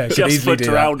do, yeah, just for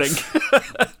drowning.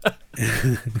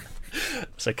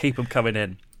 So keep them coming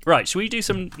in. Right, should we do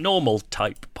some normal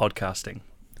type podcasting?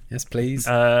 Yes, please.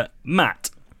 Matt,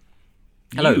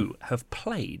 hello. You have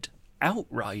played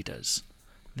Outriders,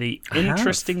 the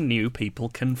interesting new people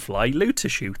can fly looter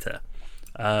shooter.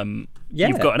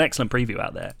 You've got an excellent preview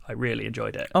out there. I really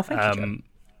enjoyed it. Oh, thank you.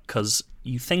 Because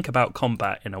you think about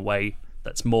combat in a way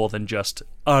that's more than just,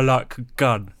 I like a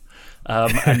gun.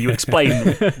 And you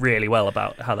explain really well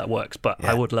about how that works. But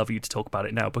I would love you to talk about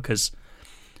it now, because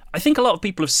I think a lot of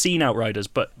people have seen Outriders,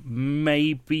 but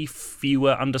maybe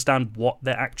fewer understand what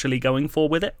they're actually going for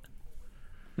with it.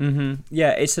 Mm-hmm.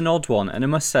 Yeah, it's an odd one. And I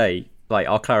must say, like,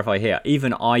 I'll clarify here,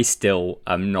 even I still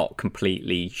am not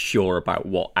completely sure about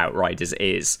what Outriders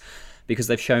is, because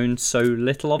they've shown so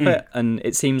little of it, and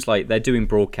it seems like they're doing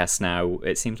broadcasts now.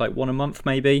 It seems like one a month,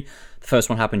 maybe. The first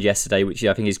one happened yesterday, which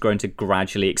I think is going to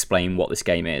gradually explain what this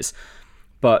game is.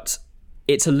 But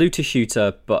it's a looter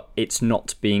shooter, but it's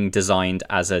not being designed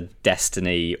as a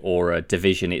Destiny or a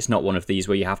Division. It's not one of these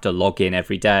where you have to log in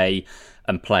every day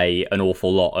and play an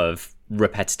awful lot of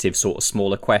repetitive sort of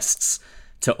smaller quests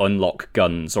to unlock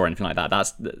guns or anything like that.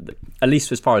 That's, at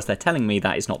least as far as they're telling me,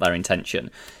 that is not their intention.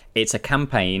 It's a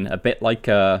campaign, a bit like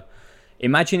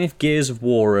imagine if Gears of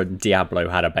War and Diablo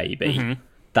had a baby. Mm-hmm.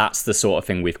 That's the sort of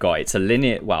thing we've got. It's a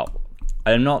linear, well,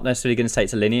 I'm not necessarily going to say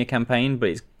it's a linear campaign, but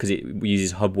it's because it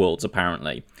uses hub worlds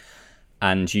apparently.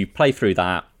 And you play through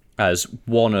that as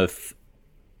one of,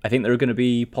 I think there are going to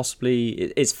be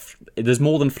possibly, there's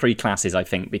more than 3 classes, I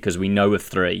think, because we know of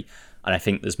 3, and I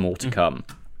think there's more to come.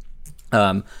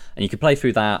 And you can play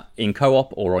through that in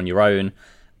co-op or on your own.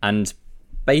 And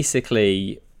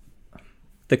basically,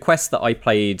 the quest that I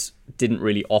played didn't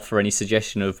really offer any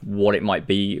suggestion of what it might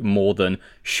be more than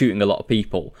shooting a lot of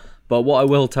people. But what I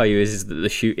will tell you is that the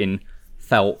shooting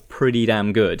felt pretty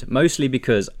damn good. Mostly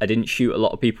because I didn't shoot a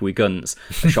lot of people with guns.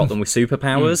 I shot them with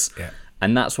superpowers.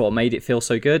 And that's what made it feel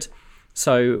so good.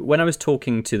 So when I was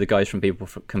talking to the guys from People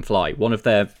Can Fly, one of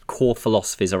their core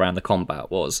philosophies around the combat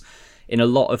was, in a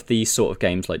lot of these sort of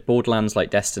games like Borderlands, like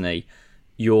Destiny,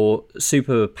 your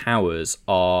superpowers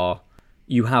are,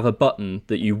 you have a button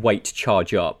that you wait to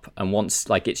charge up, and once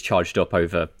like it's charged up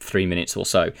over 3 minutes or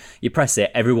so, you press it,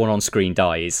 everyone on screen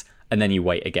dies, and then you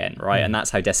wait again, right? And that's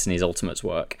how Destiny's Ultimates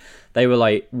work. They were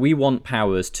like, we want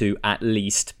powers to at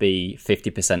least be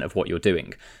 50% of what you're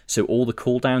doing. So all the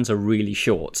cooldowns are really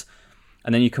short.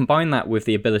 And then you combine that with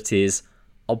the abilities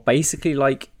of basically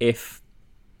like if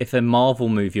a Marvel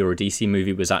movie or a DC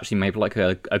movie was actually maybe like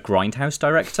a Grindhouse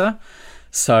director.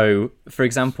 So, for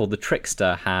example, the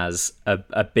Trickster has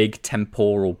a big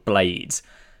temporal blade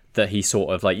that he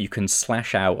sort of like, you can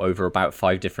slash out over about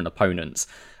 5 different opponents,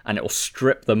 and it will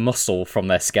strip the muscle from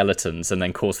their skeletons and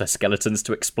then cause their skeletons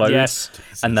to explode. Yes.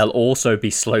 And they'll also be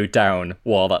slowed down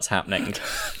while that's happening.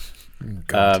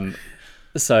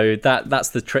 So that's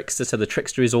the Trickster. So the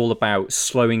Trickster is all about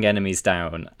slowing enemies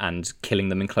down and killing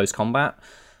them in close combat.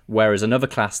 Whereas another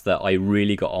class that I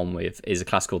really got on with is a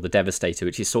class called the Devastator,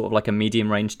 which is sort of like a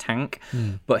medium-range tank,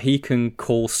 but he can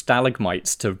call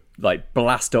stalagmites to like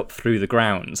blast up through the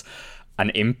ground and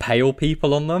impale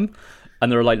people on them. And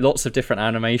there are like lots of different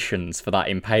animations for that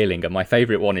impaling, and my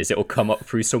favourite one is it'll come up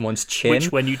through someone's chin.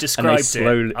 Which, when you described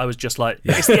it, I was just like,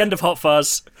 it's the end of Hot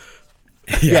Fuzz.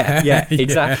 Yeah,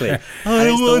 exactly.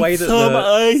 I want some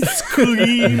ice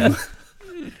cream.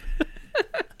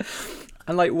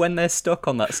 And like when they're stuck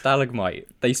on that stalagmite,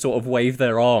 they sort of wave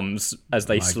their arms as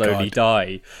they slowly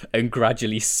die and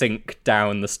gradually sink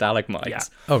down the stalagmites. Yeah.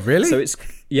 Oh, really? So it's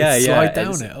slide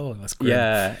down it. Oh, that's grim.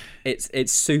 Yeah,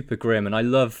 it's super grim, and I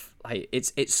love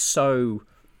it's so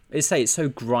it's so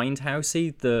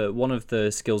grindhousey. One of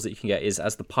the skills that you can get is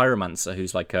as the pyromancer,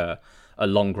 who's like a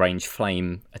long range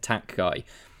flame attack guy.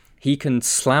 He can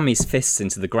slam his fists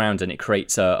into the ground and it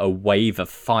creates a wave of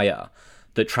fire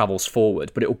that travels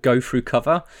forward, but it will go through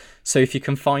cover. So if you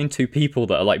can find two people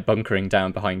that are like bunkering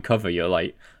down behind cover, you're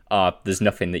like, there's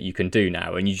nothing that you can do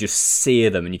now, and you just sear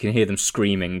them and you can hear them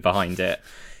screaming behind it.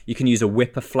 You can use a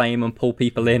whip of flame and pull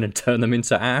people in and turn them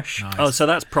into ash. Nice. Oh, so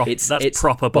that's proper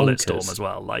Bulletstorm as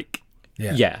well. Like,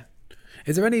 yeah.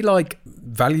 Is there any like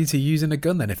value to using a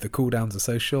gun then if the cooldowns are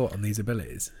so short on these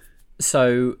abilities?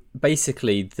 So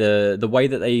basically, the way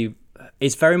that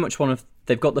it's very much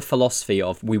they've got the philosophy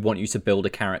of we want you to build a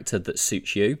character that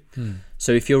suits you.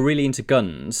 So if you're really into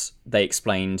guns, they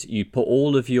explained you put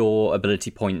all of your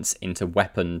ability points into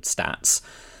weapon stats,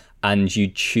 and you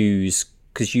choose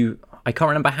I can't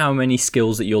remember how many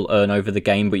skills that you'll earn over the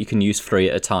game, but you can use 3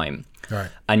 at a time. Right.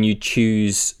 And you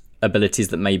choose abilities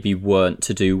that maybe weren't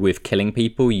to do with killing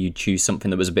people. You choose something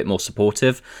that was a bit more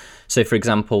supportive. So, for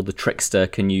example, the Trickster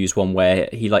can use one where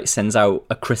he like sends out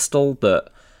a crystal that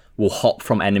will hop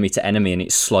from enemy to enemy, and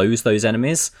it slows those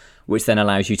enemies, which then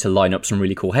allows you to line up some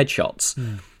really cool headshots.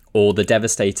 Or the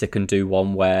Devastator can do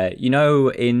one where,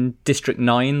 in District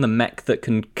 9, the mech that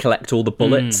can collect all the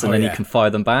bullets and then you can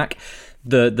fire them back.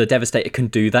 The Devastator can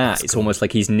do that. It's almost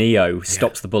like he's Neo,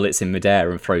 stops the bullets in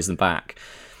midair and throws them back.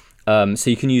 So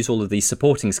you can use all of these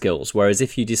supporting skills. Whereas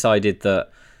if you decided that...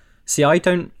 See,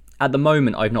 at the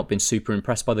moment, I've not been super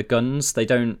impressed by the guns. They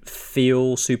don't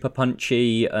feel super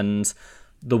punchy, and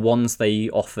the ones they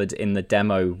offered in the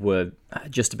demo were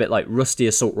just a bit like rusty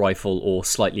assault rifle or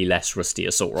slightly less rusty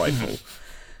assault rifle.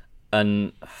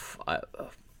 And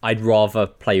I'd rather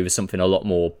play with something a lot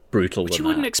more brutal than that. Which you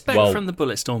wouldn't expect from the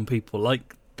Bulletstorm people.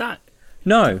 Like, that...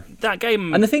 No. That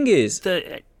game... And the thing is...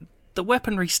 The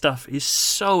weaponry stuff is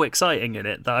so exciting in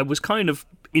it that I was kind of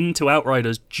into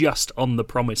Outriders just on the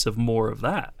promise of more of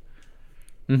that.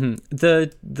 Mm-hmm.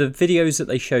 The videos that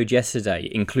they showed yesterday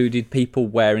included people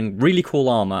wearing really cool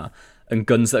armor and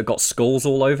guns that have got skulls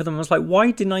all over them. I was like,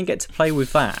 why didn't I get to play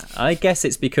with that? I guess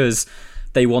it's because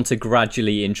they want to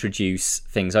gradually introduce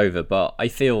things over, but I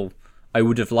feel I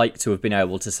would have liked to have been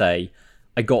able to say,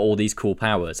 I got all these cool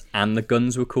powers and the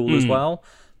guns were cool as well.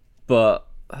 But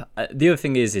the other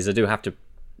thing is I do have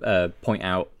to point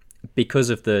out, because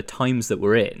of the times that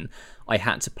we're in, I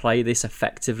had to play this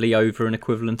effectively over an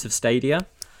equivalent of Stadia.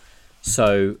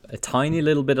 So a tiny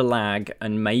little bit of lag,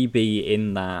 and maybe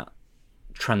in that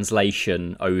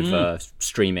translation over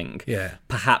streaming,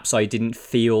 perhaps I didn't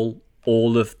feel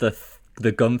all of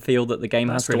the gun feel that the game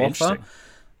has to offer.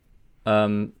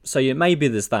 So yeah, maybe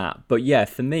there's that. But yeah,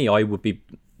 for me, I would be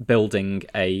building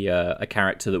a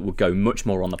character that would go much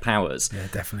more on the powers. Yeah,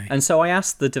 definitely. And so I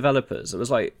asked the developers, it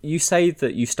was like, you say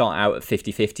that you start out at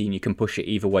 50-50 and you can push it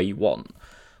either way you want.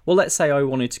 Well, let's say I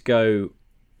wanted to go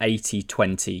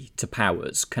 80-20 to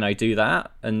powers. Can I do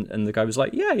that? And the guy was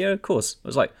like, yeah, of course. I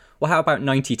was like, well, how about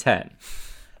 90-10? And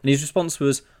his response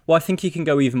was, well, I think you can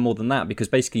go even more than that, because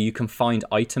basically you can find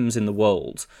items in the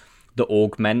world that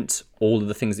augment all of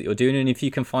the things that you're doing. And if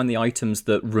you can find the items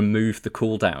that remove the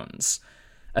cooldowns,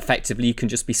 effectively you can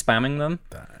just be spamming them.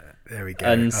 There we go.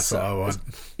 And that's what I want.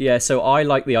 Yeah, so I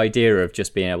like the idea of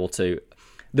just being able to...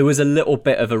 There was a little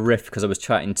bit of a rift because I was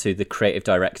chatting to the creative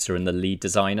director and the lead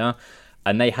designer,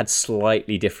 and they had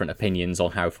slightly different opinions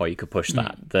on how far you could push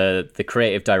that. The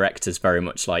creative director's very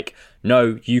much like,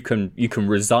 no, you can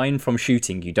resign from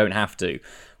shooting, you don't have to.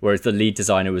 Whereas the lead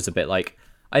designer was a bit like,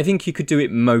 I think you could do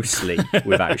it mostly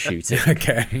without shooting.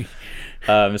 Okay.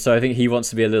 So I think he wants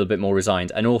to be a little bit more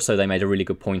resigned. And also they made a really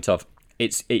good point of,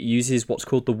 it uses what's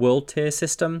called the world tier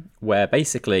system, where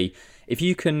basically if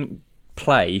you can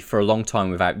play for a long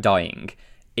time without dying,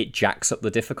 it jacks up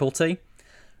the difficulty.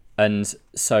 And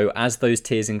so as those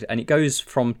tiers, and it goes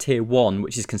from tier 1,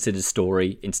 which is considered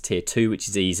story, into tier 2, which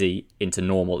is easy, into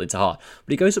normal, into hard.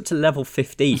 But it goes up to level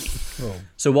 15. Oh.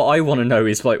 So what I want to know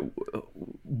is like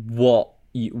what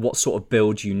sort of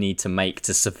build you need to make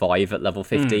to survive at level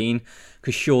 15,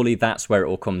 because surely that's where it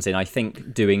all comes in. I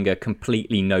think doing a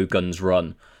completely no guns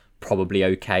run, probably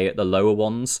okay at the lower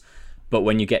ones. But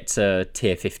when you get to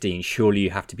tier 15, surely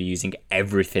you have to be using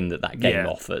everything that game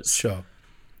offers. Sure.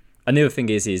 And the other thing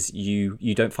is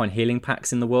you don't find healing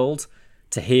packs in the world.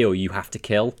 To heal, you have to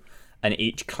kill. And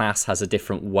each class has a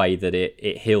different way that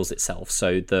it heals itself.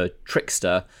 So the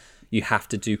Trickster, you have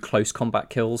to do close combat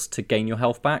kills to gain your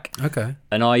health back. Okay.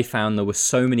 And I found there were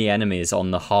so many enemies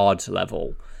on the hard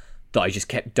level that I just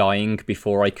kept dying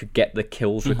before I could get the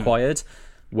kills required.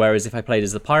 Whereas if I played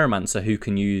as the Pyromancer, who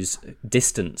can use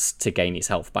distance to gain his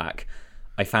health back,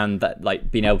 I found that like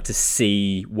being able to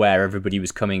see where everybody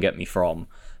was coming at me from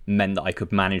meant that I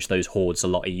could manage those hordes a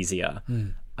lot easier.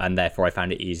 And therefore I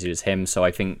found it easier as him. So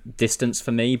I think distance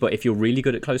for me, but if you're really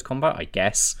good at close combat, I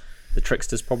guess the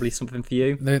Trickster's probably something for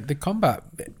you. The combat,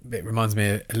 it reminds me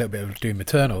a little bit of Doom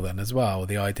Eternal then as well.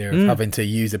 The idea of having to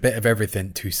use a bit of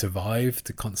everything to survive,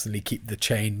 to constantly keep the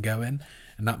chain going.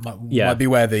 And that might be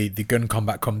where the gun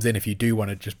combat comes in. If you do want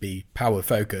to just be power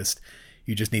focused,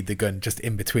 you just need the gun just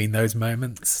in between those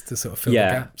moments to sort of fill the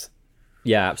gaps.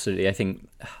 Yeah, absolutely. I think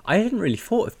I hadn't really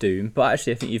thought of Doom, but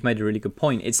actually I think you've made a really good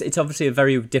point. It's obviously a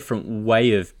very different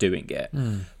way of doing it,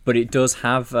 but it does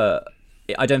have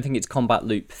I don't think its combat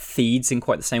loop feeds in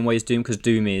quite the same way as Doom, because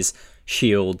Doom is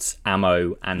shields,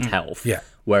 ammo, and health,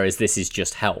 whereas this is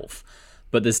just health.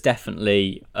 But there's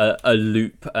definitely a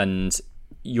loop, and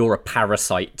you're a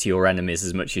parasite to your enemies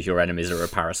as much as your enemies are a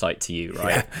parasite to you,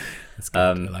 right? Yeah, that's good.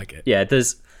 I like it. Yeah,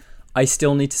 I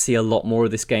still need to see a lot more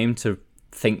of this game to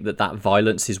think that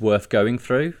violence is worth going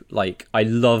through. Like, I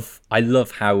love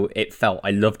how it felt.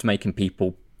 I loved making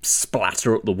people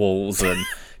splatter up the walls and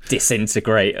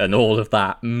disintegrate and all of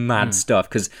that mad stuff,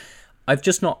 because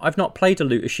I've not played a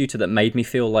looter shooter that made me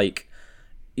feel like,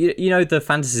 you know, the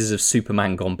fantasies of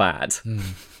Superman gone bad.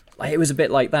 Like, it was a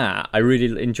bit like that. I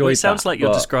really enjoyed that. It sounds like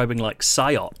you're describing like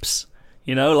PsyOps,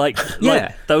 you know, like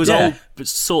those old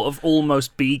sort of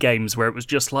almost B games where it was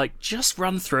just like, just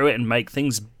run through it and make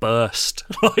things burst.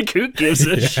 Like, who gives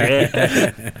a shit?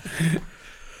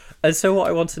 And so what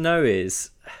I want to know is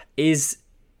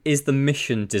the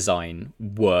mission design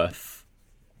worth,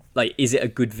 like, is it a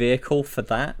good vehicle for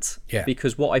that? Yeah.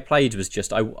 Because what I played was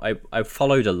just, I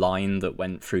followed a line that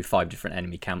went through 5 different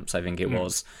enemy camps, I think it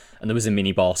was, and there was a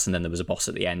mini boss, and then there was a boss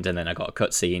at the end, and then I got a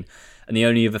cutscene, and the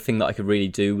only other thing that I could really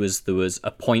do was there was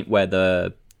a point where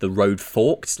the road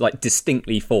forked, like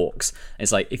distinctly forks. And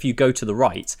it's like, if you go to the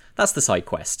right, that's the side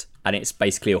quest, and it's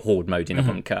basically a horde mode in a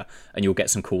bunker, and you'll get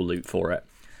some cool loot for it.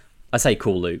 I say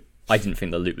cool loot. I didn't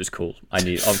think the loot was cool. I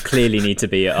clearly need to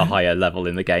be at a higher level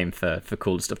in the game for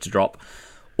cooler stuff to drop.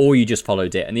 Or you just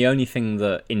followed it, and the only thing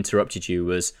that interrupted you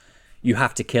was you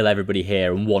have to kill everybody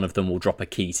here, and one of them will drop a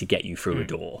key to get you through a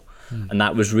door. And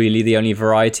that was really the only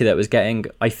variety that was getting.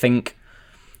 I think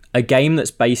a game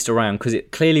that's based around, because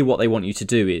clearly what they want you to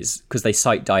do is, because they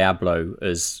cite Diablo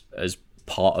as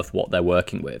part of what they're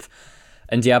working with,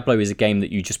 and Diablo is a game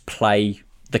that you just play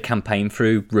the campaign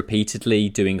through repeatedly,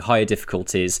 doing higher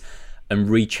difficulties and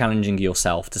re-challenging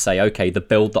yourself to say, okay, the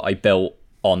build that I built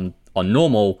on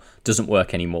normal doesn't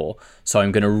work anymore, so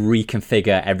I'm going to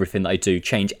reconfigure everything that I do,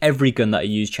 change every gun that I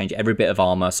use, change every bit of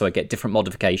armor, so I get different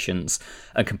modifications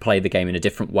and can play the game in a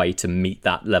different way to meet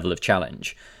that level of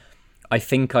challenge. I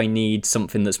think I need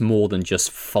something that's more than just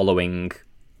following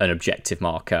an objective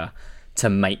marker to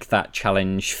make that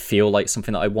challenge feel like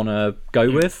something that I want to go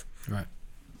with. Right.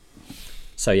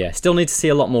 So yeah, still need to see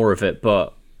a lot more of it,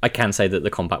 but I can say that the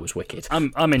combat was wicked.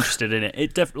 I'm interested in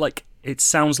it. It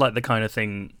sounds like the kind of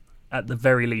thing, at the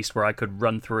very least, where I could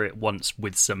run through it once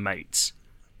with some mates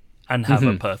and have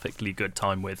a perfectly good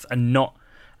time with, and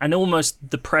almost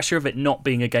the pressure of it not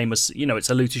being a game, as you know, it's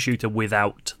a looter shooter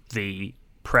without the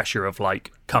pressure of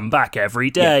like come back every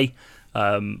day.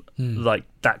 Like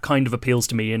that kind of appeals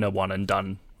to me in a one and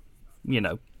done, you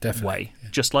know, way. Yeah.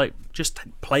 Just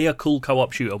play a cool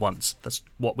co-op shooter once. That's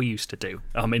what we used to do.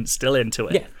 I'm still into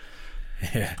it.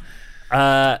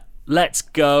 Yeah. Let's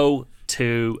go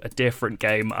to a different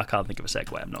game. I can't think of a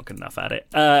segue. I'm not good enough at it.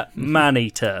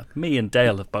 Maneater. Me and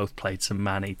Dale have both played some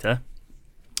Maneater.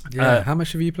 Yeah. How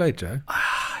much have you played, Joe?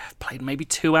 I've played maybe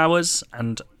 2 hours,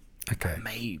 and that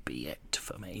may be it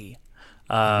for me.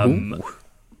 Not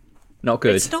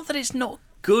good. It's not that it's not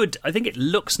good. I think it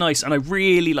looks nice, and I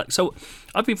really like. So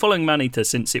I've been following Maneater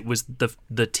since it was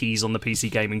the tease on the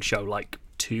PC Gaming Show like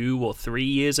 2 or 3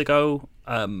 years ago,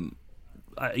 at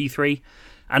E3,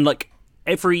 and like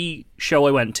every show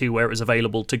I went to where it was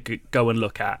available to go and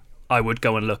look at, I would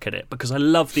go and look at it, because I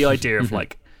love the idea of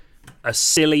like a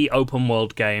silly open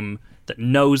world game that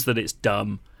knows that it's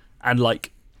dumb, and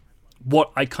like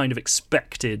what I kind of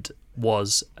expected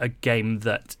was a game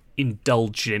that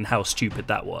indulged in how stupid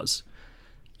that was.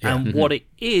 And what it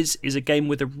is a game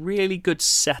with a really good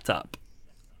setup.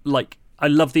 Like, I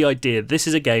love the idea. This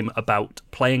is a game about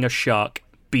playing a shark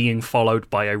being followed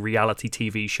by a reality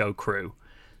TV show crew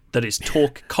that is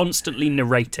constantly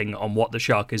narrating on what the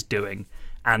shark is doing,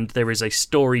 and there is a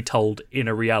story told in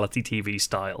a reality TV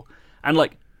style. And,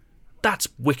 like, that's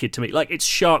wicked to me. Like, it's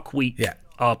Shark Week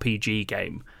RPG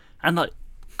game. And, like,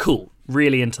 cool.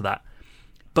 Really into that.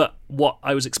 But what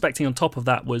I was expecting on top of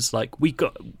that was, like,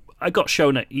 I got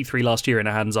shown at E3 last year in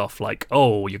a hands-off, like,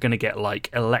 oh, you're going to get,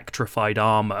 like, electrified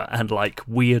armor and, like,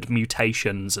 weird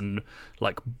mutations and,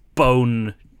 like,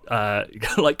 bone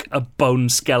like a bone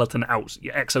skeleton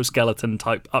exoskeleton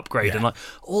type upgrade and like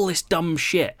all this dumb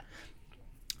shit.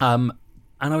 And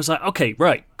I was like, okay,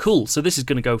 right, cool. So this is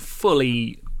going to go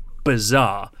fully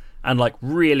bizarre and like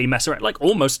really mess around, like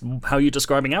almost how you're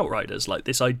describing Outriders, like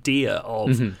this idea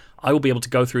of I will be able to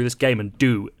go through this game and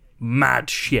do mad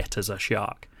shit as a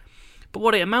shark. But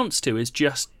what it amounts to is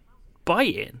just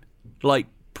biting, like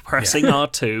pressing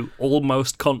R2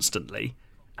 almost constantly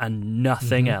and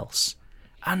nothing else.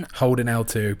 And holding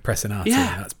L2, pressing R2,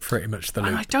 that's pretty much the loop.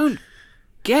 And I don't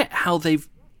get how they've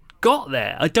got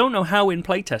there. I don't know how in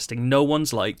playtesting no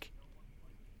one's like,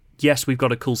 yes, we've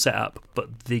got a cool setup,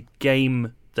 but the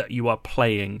game that you are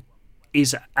playing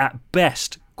is at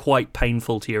best quite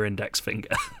painful to your index finger.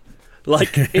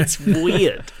 Like, it's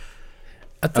weird.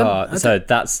 So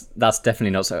that's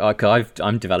definitely not so.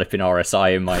 I'm developing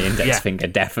RSI in my index finger,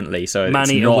 definitely. So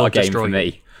it's not a game for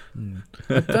me.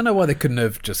 I don't know why they couldn't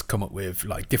have just come up with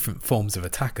like different forms of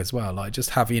attack as well. Like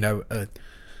just have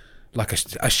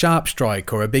a sharp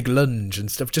strike or a big lunge and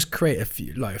stuff. Just create a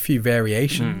few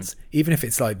variations, even if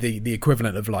it's like the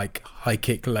equivalent of like high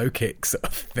kick, low kick sort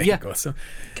of thing or something.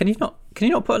 Can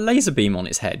you not put a laser beam on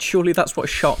its head? Surely that's what a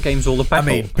shark game's all about. I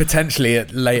mean, potentially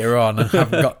later on. I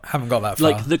haven't got that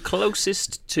far. Like the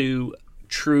closest to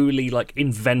truly like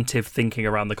inventive thinking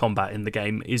around the combat in the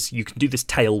game is you can do this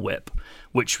tail whip,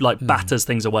 which like batters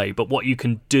things away. But what you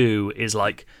can do is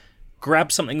like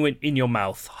grab something in your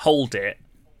mouth, hold it,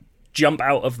 jump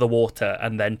out of the water,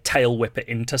 and then tail whip it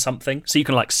into something. So you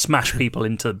can like smash people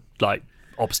into like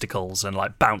obstacles and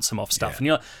like bounce them off stuff. And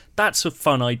you're like, that's a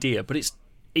fun idea, but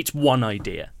it's one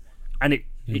idea, and it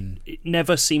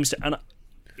never seems to. And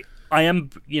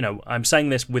I'm saying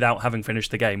this without having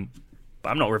finished the game,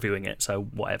 but I'm not reviewing it, so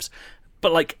whatevs.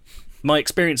 But like my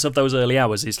experience of those early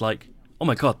hours is like, oh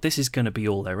my god, this is going to be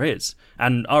all there is.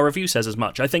 And our review says as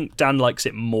much. I think Dan likes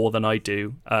it more than I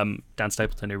do. Dan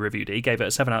Stapleton, who reviewed it, he gave it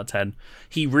a 7 out of 10.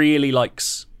 He really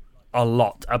likes a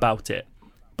lot about it,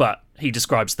 but he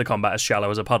describes the combat as shallow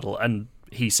as a puddle, and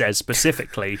he says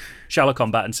specifically shallow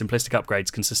combat and simplistic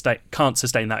upgrades can't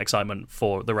sustain that excitement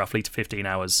for the roughly 15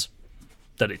 hours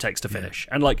that it takes to finish.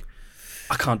 And like,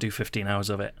 I can't do 15 hours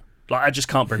of it. Like, I just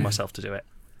can't bring myself to do it.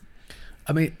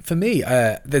 I mean, for me,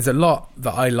 there's a lot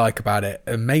that I like about it,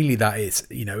 and mainly that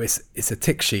it's a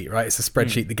tick sheet, right? It's a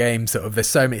spreadsheet. The game sort of it's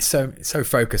so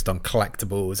focused on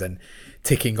collectibles and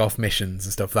ticking off missions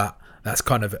and stuff that's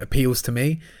kind of appeals to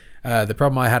me. The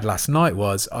problem I had last night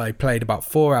was I played about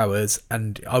 4 hours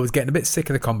and I was getting a bit sick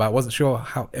of the combat. Wasn't sure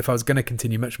if I was going to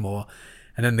continue much more,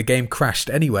 and then the game crashed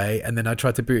anyway. And then I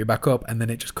tried to boot it back up, and then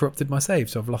it just corrupted my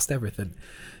save, so I've lost everything.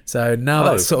 So now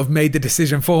that's sort of made the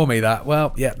decision for me that,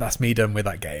 well, yeah, that's me done with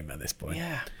that game at this point.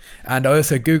 Yeah. And I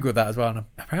also Googled that as well, and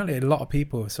apparently a lot of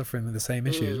people are suffering with the same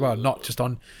issue as well, not just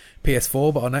on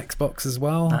PS4, but on Xbox as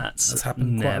well. That's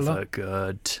happened quite a lot. Never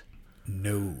good.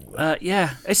 No.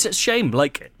 Yeah, it's a shame.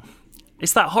 Like,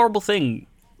 it's that horrible thing.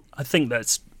 I think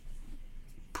that's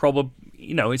probably,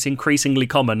 it's increasingly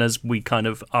common as we kind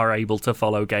of are able to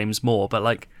follow games more. But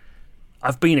like,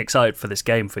 I've been excited for this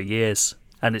game for years,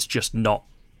 and it's just not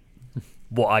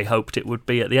what I hoped it would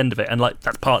be at the end of it. And like,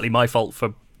 that's partly my fault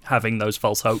for having those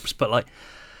false hopes. But like,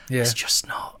 it's just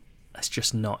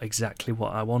not exactly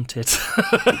what I wanted.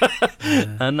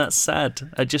 And that's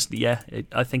sad.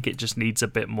 I think it just needs a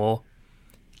bit more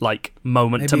like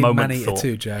moment to moment thought. Maybe Man-Eater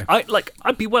 2, Joe.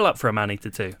 I'd be well up for a Man-Eater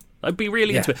 2. I'd be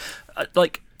really into it.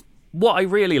 Like, what I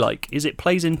really like is it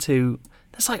plays into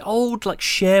there's like old like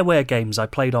shareware games I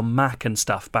played on Mac and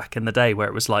stuff back in the day where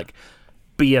it was like,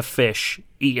 be a fish,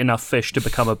 eat enough fish to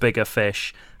become a bigger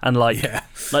fish, and like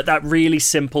that really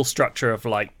simple structure of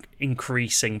like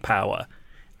increasing power.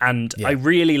 And I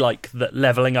really like that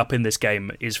leveling up in this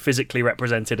game is physically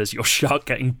represented as your shark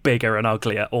getting bigger and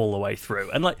uglier all the way through.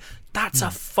 And like, that's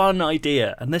a fun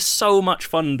idea, and there's so much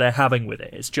fun they're having with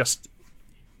it. It's just,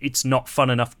 it's not fun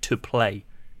enough to play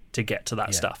to get to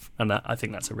that stuff, and I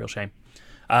think that's a real shame.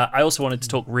 I also wanted to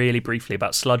talk really briefly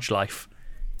about Sludge Life.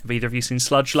 Have either of you seen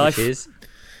Sludge Life? It is.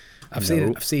 I've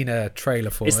seen a trailer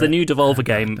for it. It's the new Devolver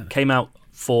game. Came out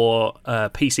for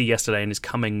PC yesterday and is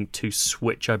coming to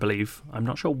Switch, I believe. I'm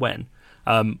not sure when.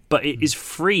 But it is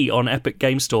free on Epic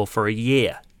Game Store for a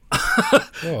year.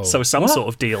 So some sort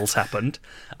of deals happened.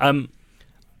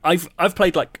 I've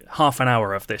played like half an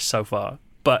hour of this so far,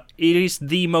 but it is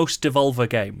the most Devolver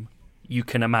game you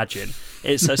can imagine.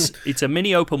 It's a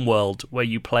mini open world where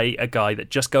you play a guy that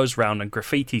just goes around and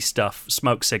graffitis stuff,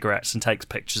 smokes cigarettes, and takes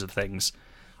pictures of things.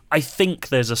 I think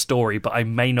there's a story, but I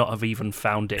may not have even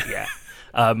found it yet.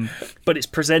 But it's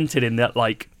presented in that,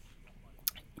 like,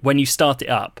 when you start it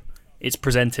up, it's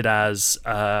presented as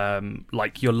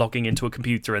like you're logging into a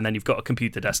computer and then you've got a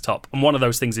computer desktop. And one of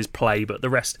those things is play, but the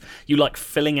rest, you like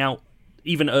filling out.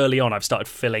 Even early on, I've started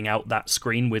filling out that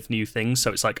screen with new things.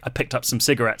 So it's like I picked up some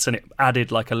cigarettes and it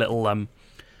added like a little,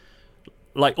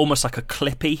 like almost like a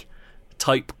Clippy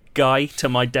type guy to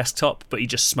my desktop, but he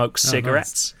just smokes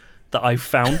cigarettes that I've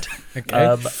found.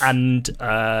 Okay. And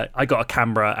I got a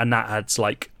camera, and that adds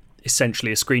like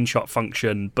essentially a screenshot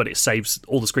function, but it saves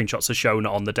all the screenshots are shown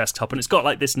on the desktop, and it's got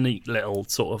like this neat little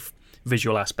sort of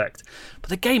visual aspect.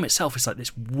 But the game itself is like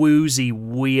this woozy,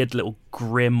 weird little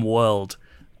grim world,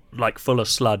 like full of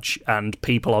sludge and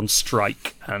people on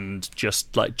strike and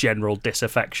just like general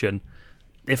disaffection.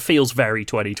 It feels very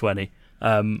 2020.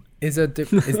 Is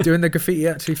doing the graffiti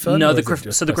actually fun? No, the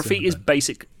graffiti is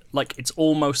basic. Like it's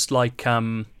almost like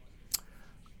Crackdown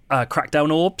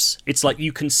orbs. It's like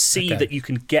you can see that you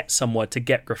can get somewhere to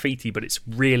get graffiti, but it's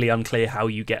really unclear how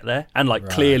you get there. And like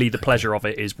clearly the pleasure of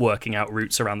it is working out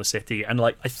routes around the city. And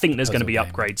like I think there's going to be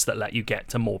upgrades that let you get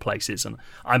to more places, and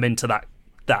I'm into that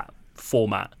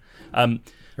format.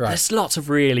 There's lots of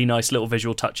really nice little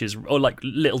visual touches, or like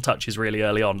little touches really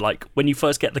early on. Like when you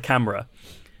first get the camera,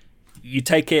 you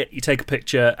take a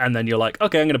picture, and then you're like,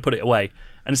 okay, I'm going to put it away.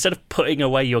 And instead of putting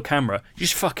away your camera, you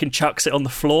just fucking chucks it on the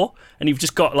floor, and you've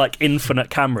just got like infinite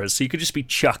cameras. So you could just be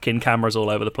chucking cameras all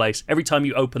over the place. Every time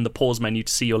you open the pause menu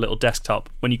to see your little desktop,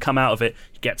 when you come out of it,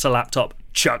 he gets a laptop,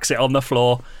 chucks it on the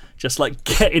floor, just like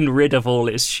getting rid of all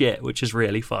his shit, which is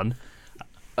really fun.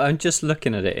 I'm just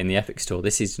looking at it in the Epic Store.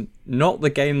 This is not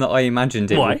the game that I imagined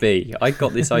it would be. I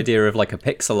got this idea of like a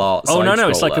pixel art. Oh no,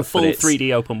 it's like a full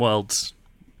 3D open world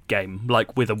game,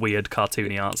 like with a weird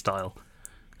cartoony art style.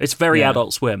 It's very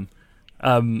Adult Swim.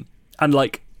 And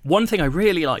like one thing I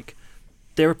really like,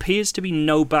 there appears to be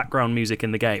no background music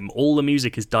in the game. All the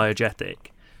music is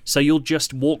diegetic. So you'll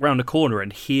just walk around a corner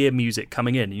and hear music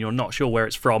coming in, and you're not sure where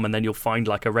it's from, and then you'll find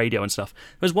like a radio and stuff.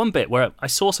 There's one bit where I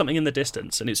saw something in the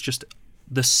distance, and it's just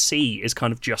the sea is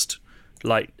kind of just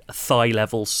like thigh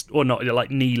level, or not,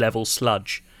 like knee level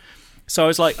sludge. So I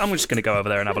was like, I'm just going to go over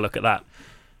there and have a look at that.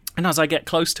 And as I get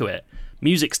close to it,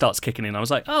 music starts kicking in. I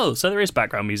was like, oh, so there is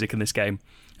background music in this game.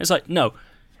 It's like, no.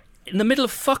 In the middle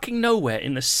of fucking nowhere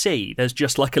in the sea, there's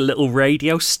just like a little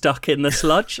radio stuck in the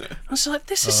sludge. I was like,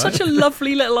 this is such a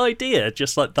lovely little idea.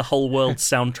 Just like the whole world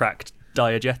soundtracked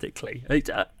diegetically.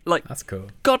 Like, that's cool.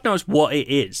 God knows what it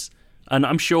is. And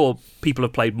I'm sure people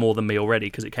have played more than me already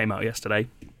because it came out yesterday.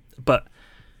 But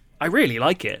I really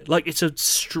like it. Like, it's a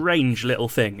strange little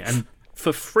thing. And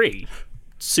for free,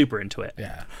 super into it.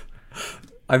 Yeah.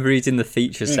 I'm reading the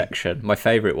features section. My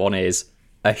favourite one is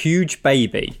a huge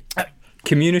baby,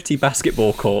 community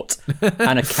basketball court,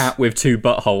 and a cat with 2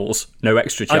 buttholes. No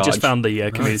extra charge. I just found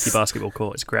the community basketball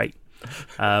court. It's great.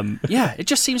 Yeah, it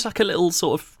just seems like a little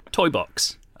sort of toy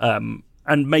box. And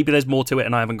maybe there's more to it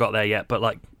and I haven't got there yet. But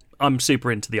like, I'm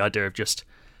super into the idea of just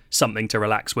something to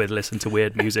relax with, listen to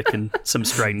weird music and some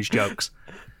strange jokes.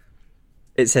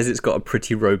 It says it's got a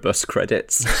pretty robust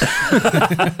credits. Yeah,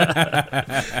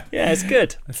 it's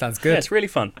good. That sounds good. Yeah, it's really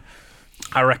fun.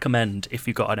 I recommend if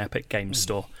you've got an Epic Games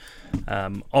Store.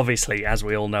 Obviously, as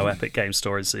we all know, Epic Games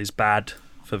Store is bad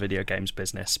for video games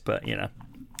business. But, you know,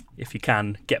 if you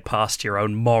can get past your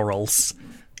own morals,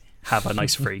 have a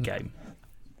nice free game.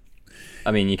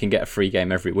 I mean, you can get a free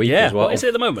game every week as well. What is it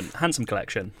at the moment? Handsome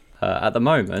Collection? At the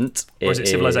moment, or is it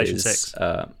Civilization 6?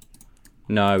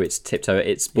 No, it's Tiptoe.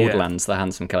 It's Borderlands, the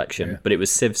Handsome Collection. Yeah. But it was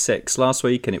Civ 6 last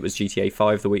week, and it was GTA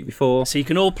 5 the week before. So you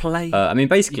can all play...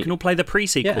 basically... You can all play the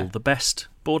pre-sequel, the best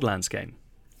Borderlands game.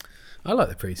 I like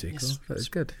the pre-sequel. That was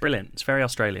good. Brilliant. It's very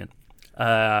Australian.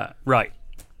 Right.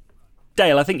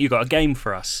 Dale, I think you got a game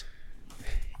for us.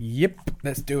 Yep,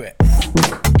 let's do it.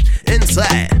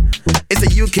 Inside, it's a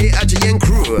UK IGN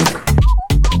crew.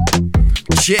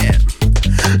 Yeah,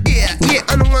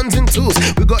 on the ones and twos.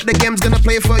 We got the games gonna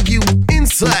play for you.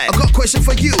 Inside, I got a question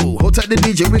for you. Hold tight the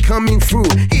DJ, we coming through.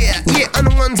 Yeah, on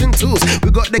the ones and twos.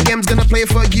 We got the games gonna play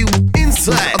for you.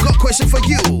 Inside, I got a question for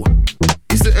you.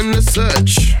 Is it in the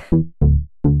search?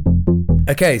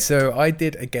 Okay, so I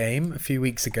did a game a few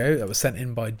weeks ago that was sent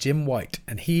in by Jim White,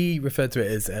 and he referred to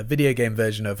it as a video game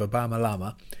version of Obama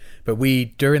Llama, but we,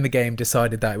 during the game,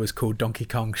 decided that it was called Donkey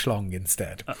Kong Schlong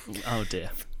instead. Oh dear.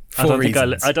 I don't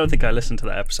think I listened to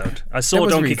that episode. I saw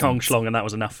Donkey Kong Schlong and that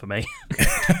was enough for me.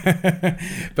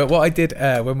 But what I did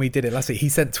when we did it last week, he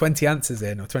sent 20 answers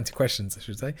in, or 20 questions, I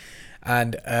should say,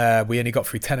 and we only got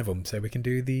through 10 of them, so we can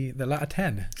do the latter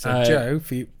 10. So Joe,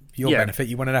 for your benefit,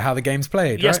 you want to know how the game's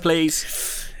played, yes, right?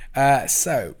 Please.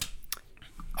 So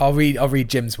I'll read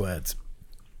Jim's words.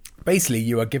 Basically,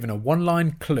 you are given a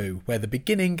one-line clue where the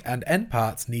beginning and end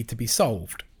parts need to be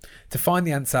solved to find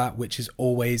the answer, which is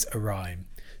always a rhyme.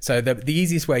 So the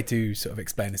easiest way to sort of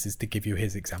explain this is to give you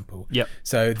his example. Yep.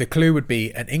 So the clue would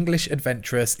be an English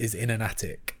adventuress is in an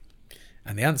attic.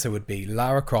 And the answer would be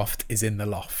Lara Croft is in the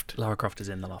loft. Lara Croft is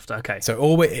in the loft. Okay. So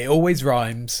it always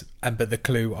rhymes, but the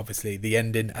clue, obviously, the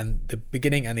ending and the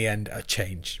beginning and the end are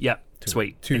changed. Yep.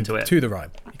 Sweet. Into it. To the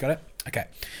rhyme. You got it? Okay.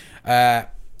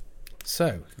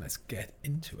 So let's get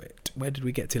into it. Where did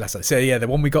we get to last time? So yeah, the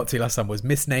one we got to last time was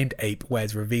Misnamed Ape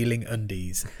Wears Revealing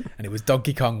Undies. And it was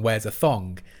Donkey Kong Wears a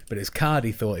Thong. But it was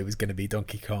Cardi thought it was going to be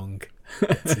Donkey Kong.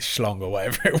 It's a schlong or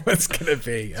whatever it was going to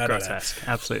be. It's grotesque.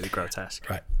 Absolutely grotesque.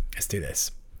 Right. Let's do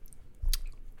this.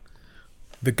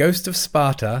 The ghost of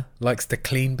Sparta likes to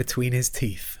clean between his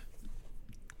teeth.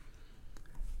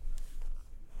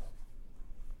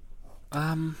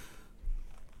 I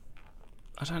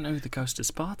don't know who the ghost of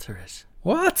Sparta is.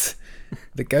 What?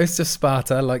 The ghost of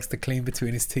Sparta likes to clean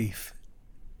between his teeth.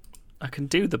 I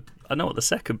know what the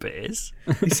second bit is.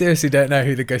 You seriously don't know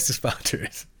who the ghost of Sparta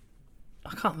is?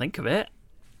 I can't think of it.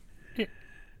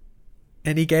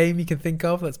 Any game you can think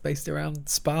of that's based around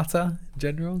Sparta in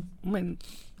general? I mean,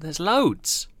 there's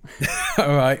loads.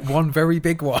 All right, one very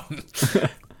big one.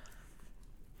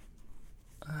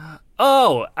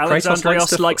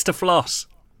 Alexandrios likes to floss.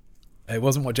 It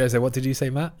wasn't what Joe said. What did you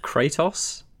say, Matt?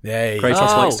 Kratos? Yeah,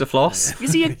 Kratos likes to floss.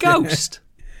 Is he a ghost?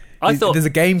 I thought there's a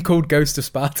game called Ghost of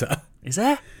Sparta. Is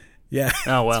there? Yeah.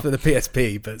 Oh well. It's for the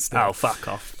PSP, but still. Oh, fuck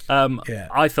off. Yeah.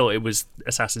 I thought it was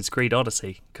Assassin's Creed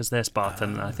Odyssey because they're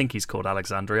Spartan. I think he's called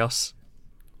Alexandrios.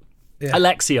 Yeah.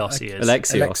 Alexios he is.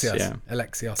 Alexios, yeah.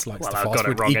 Alexios likes Well, to I floss. got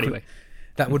it wrong anyway.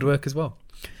 That would work as well.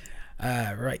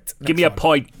 Right. Give me a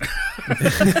point.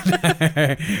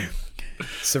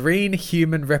 Serene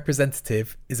human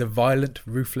representative is a violent,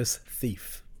 ruthless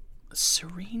thief.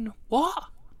 Serene what?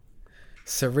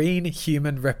 Serene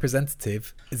human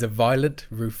representative is a violent,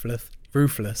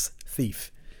 ruthless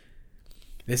thief.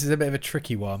 This is a bit of a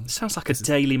tricky one. Sounds like a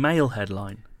Daily Mail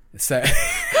headline. So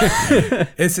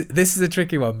this is a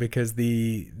tricky one because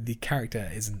the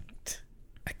character isn't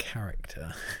a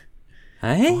character.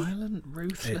 Hey? Violent,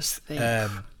 ruthless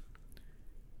thief.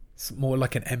 It's more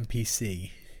like an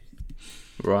NPC.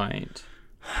 Right.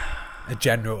 A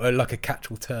general, or like a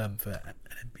catch-all term for an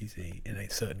NPC in a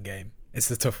certain game.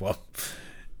 It's a tough one.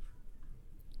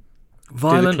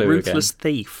 Violent, clue ruthless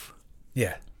thief.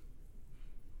 Yeah.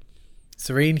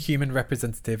 Serene human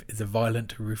representative is a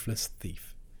violent, ruthless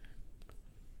thief.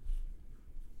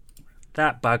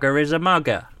 That bugger is a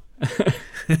mugger.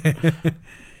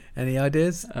 Any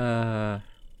ideas? No,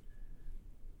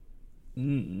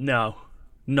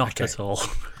 not Okay. at all.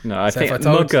 No, I So think if I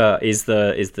told- mugger is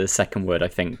the second word, I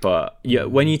think. But yeah,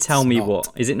 when you tell It's me not.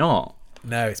 what... Is it not?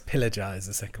 No, it's pillager is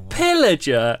the second one.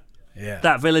 Pillager. Yeah.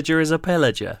 That villager is a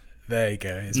pillager. There you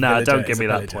go. It's No, villager, don't give it's me a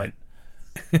that pillager. point.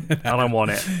 I don't want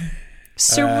it.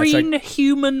 Serene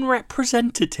human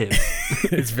representative.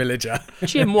 It's villager.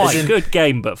 Jim White, good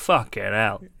game, but fucking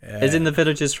hell. Is in the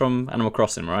villagers from Animal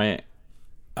Crossing, right?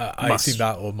 I Must. assume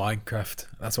that or Minecraft.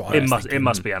 That's what I It was must. thinking. It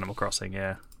must be Animal Crossing.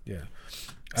 Yeah. Yeah.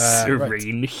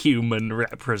 Serene human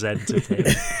representative.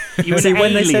 You an See,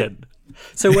 when they alien?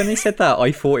 So when they said that,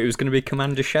 I thought it was going to be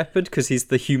Commander Shepard because he's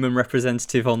the human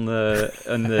representative on the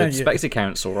Yeah. Spectre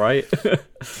Council, right?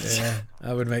 Yeah,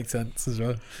 that would make sense as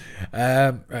well.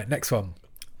 Right, next one.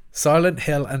 Silent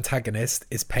Hill antagonist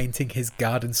is painting his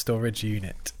garden storage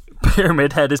unit.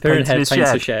 Pyramid Head is Pyramid painting Head his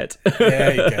paints a shed. shed.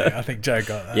 There you go. I think Joe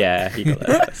got that. Yeah, he got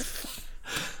that.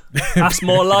 That's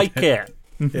more like it.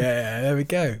 Yeah, there we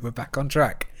go. We're back on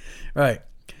track. Right.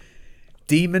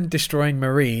 Demon destroying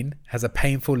marine has a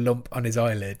painful lump on his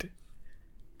eyelid.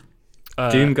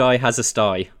 Doom Guy has a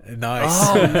sty. Nice.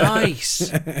 Oh,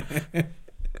 nice. I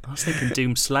was thinking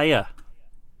Doom Slayer.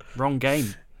 Wrong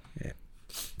game. Yeah.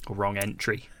 Or wrong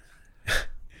entry.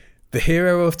 The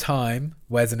hero of time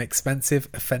wears an expensive,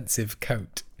 offensive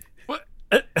coat.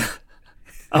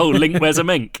 Oh, Link wears a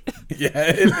mink.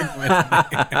 Yeah.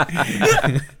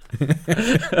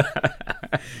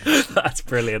 That's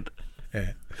brilliant.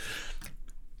 Yeah.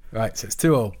 Right, so it's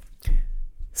 2-2.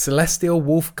 Celestial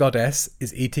wolf goddess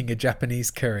is eating a Japanese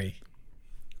curry.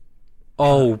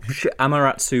 Oh,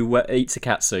 Amaterasu eats a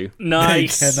katsu.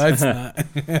 Nice. Yeah, nice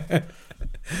that.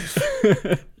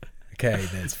 Okay,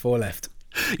 there's 4 left.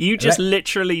 You just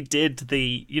literally did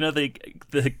the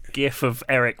gif of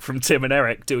Eric from Tim and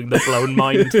Eric doing the blown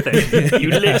mind thing. You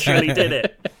literally did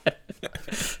it.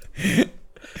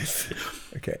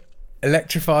 Okay.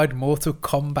 Electrified mortal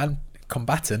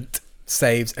combatant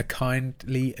saves a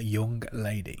kindly young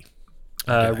lady.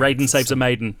 Raiden saves a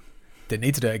maiden. Didn't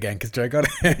need to do it again because Joe got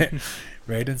it.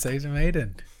 Raiden saves a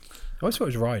maiden. I always thought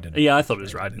it was Raiden. Yeah, I thought it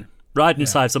was Raiden. Raiden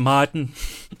saves a maiden.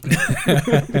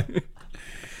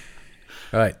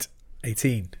 Right,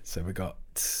 18. So we got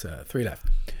 3 left.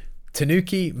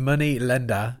 Tanuki money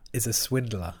lender is a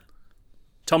swindler.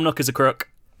 Tom Nook is a crook.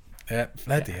 Yeah,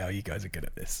 bloody hell, you guys are good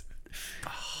at this.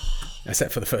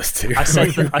 Except for the first 2.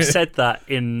 I said that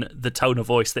in the tone of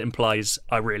voice that implies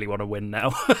I really want to win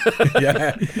now.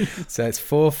 Yeah. So it's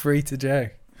 4-3 to Joe.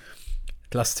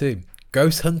 Last 2.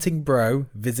 Ghost hunting bro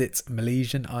visits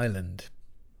Malaysian island.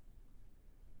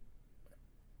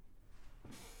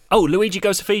 Oh, Luigi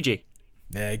goes to Fiji.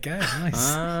 There you go.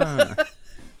 Nice.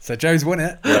 So Joe's won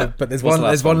it, but there's What's one. the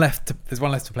last Left. There's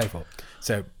one left to play for.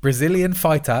 So Brazilian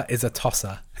fighter is a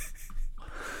tosser.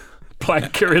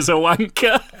 Planker is a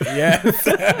wanker. Yes.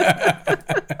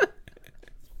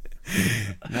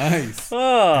 Nice.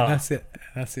 Oh. And that's it.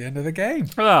 That's the end of the game.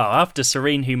 Oh, after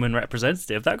Serene Human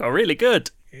Representative, that got really good.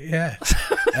 Yeah.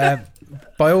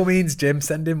 By all means, Jim,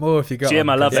 send in more if you got. Jim,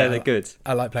 I love Yeah, it. they're good.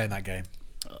 I like playing that game.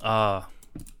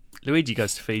 Luigi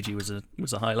goes to Fiji was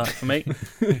a highlight for me.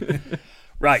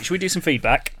 Right, should we do some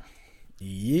feedback?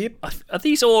 Yep. Are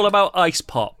these all about ice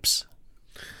pops?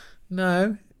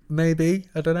 No. Maybe.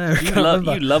 I don't know.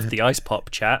 You love the ice pop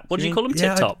chat. What do you call them? Yeah,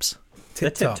 Tip tops. They're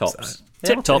tip tops.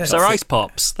 Tip tops are ice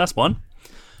pops. That's one.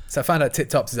 So I found out Tip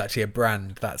Tops is actually a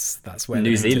brand. That's where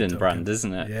New the name Zealand Tip Top brand, came.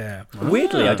 isn't it? Yeah.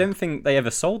 Weirdly, I don't think they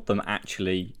ever sold them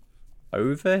actually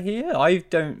over here. I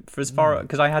don't, for as far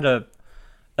because I had a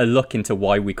look into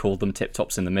why we called them Tip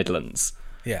Tops in the Midlands,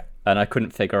 Yeah. and I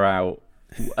couldn't figure out.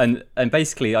 And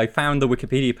basically, I found the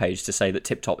Wikipedia page to say that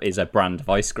Tip Top is a brand of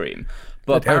ice cream,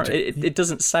 but apparently it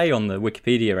doesn't say on the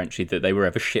Wikipedia entry that they were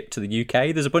ever shipped to the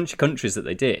UK. There's a bunch of countries that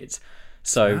they did,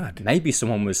 so Mad. maybe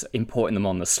someone was importing them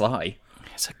on the sly.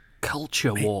 It's a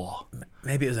culture war.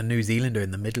 Maybe it was a New Zealander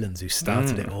in the Midlands who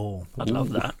started it all. I'd love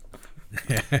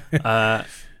that.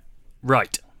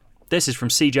 Right. This is from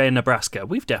CJ in Nebraska.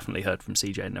 We've definitely heard from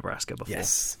CJ in Nebraska before.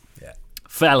 Yes. Yeah.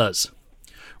 Fellas,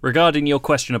 regarding your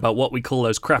question about what we call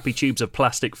those crappy tubes of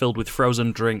plastic filled with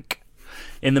frozen drink.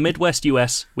 In the Midwest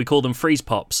US, we call them freeze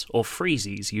pops, or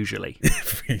freezies usually.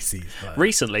 Freezies. Right.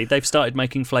 Recently, they've started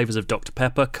making flavours of Dr.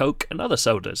 Pepper, Coke, and other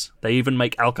sodas. They even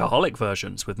make alcoholic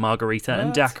versions with margarita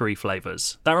and daiquiri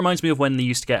flavours. That reminds me of when they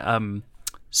used to get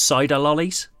cider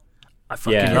lollies. I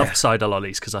fucking loved cider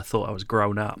lollies because I thought I was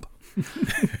grown up.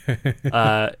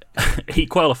 He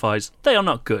qualifies, they are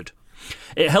not good.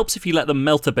 It helps if you let them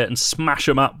melt a bit and smash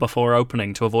them up before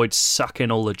opening to avoid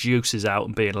sucking all the juices out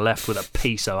and being left with a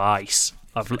piece of ice.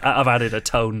 I've added a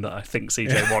tone that I think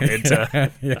CJ wanted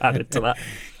to add it to that.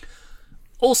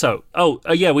 Also,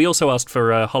 we also asked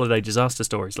for holiday disaster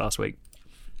stories last week.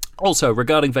 Also,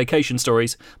 regarding vacation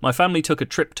stories, my family took a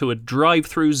trip to a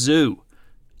drive-through zoo.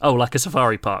 Oh, like a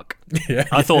safari park. Yeah,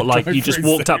 I thought like you just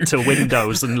walked up to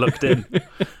windows and looked in.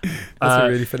 That's a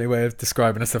really funny way of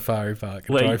describing a safari park,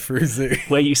 a drive-through zoo.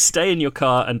 Where you stay in your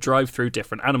car and drive through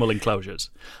different animal enclosures.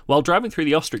 While driving through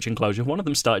the ostrich enclosure, one of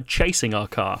them started chasing our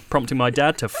car, prompting my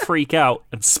dad to freak out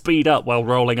and speed up while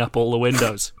rolling up all the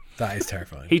windows. That is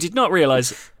terrifying. He did not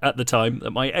realise at the time that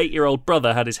my 8-year-old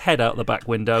brother had his head out the back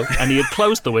window and he had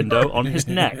closed the window on his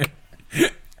neck.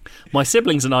 My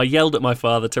siblings and I yelled at my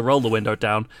father to roll the window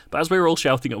down, but as we were all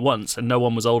shouting at once and no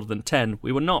one was older than 10,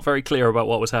 we were not very clear about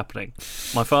what was happening.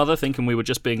 My father, thinking we were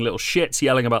just being little shits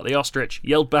yelling about the ostrich,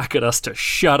 yelled back at us to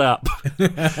shut up.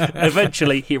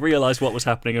 Eventually, he realised what was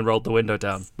happening and rolled the window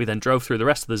down. We then drove through the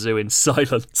rest of the zoo in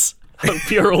silence.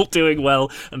 Hope you're all doing well,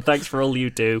 and thanks for all you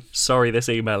do. Sorry this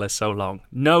email is so long.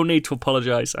 No need to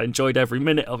apologise. I enjoyed every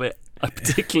minute of it. I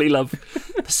particularly love...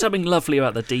 There's something lovely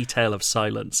about the detail of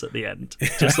silence at the end.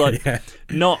 Just like,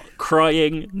 not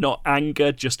crying, not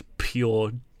anger, just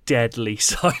pure, deadly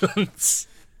silence.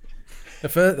 The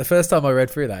first time I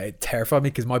read through that, it terrified me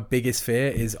because my biggest fear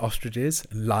is ostriches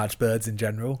and large birds in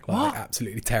general. Like, they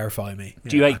absolutely terrify me.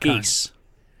 Do you hate geese?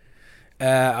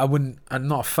 I'm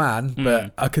not a fan,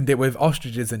 but I can deal with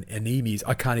ostriches and emus.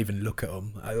 I can't even look at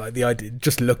them. I like the idea,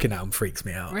 just looking at them freaks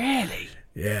me out. Really?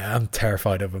 Yeah, I'm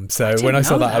terrified of them. So when I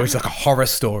saw that, it was like a horror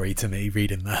story to me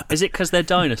reading that. Is it because they're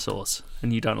dinosaurs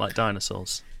and you don't like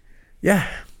dinosaurs? Yeah.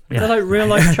 They're like real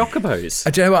life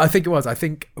chocobos. Do you know what I think it was? I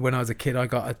think when I was a kid, I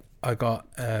got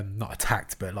not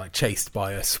attacked, but like chased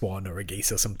by a swan or a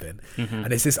geese or something.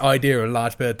 And it's this idea of a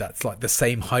large bird that's like the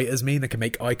same height as me and that can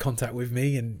make eye contact with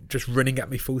me and just running at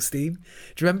me full steam.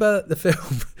 Do you remember the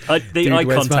film? The eye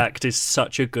contact is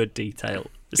such a good detail.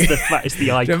 It's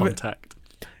the eye contact.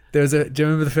 Do you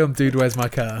remember the film Dude, Where's My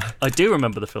Car? I do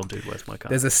remember the film Dude, Where's My Car?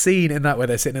 There's a scene in that where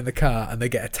they're sitting in the car and they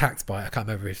get attacked by, I can't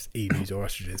remember if it's emus or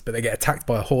ostriches, but they get attacked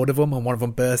by a horde of them and one of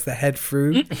them bursts their head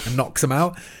through and knocks them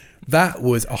out. That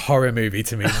was a horror movie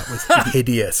to me. That was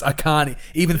hideous. I can't,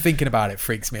 even thinking about it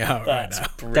freaks me out right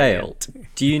now. Dale,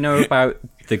 do you know about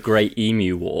the Great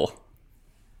Emu War?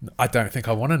 I don't think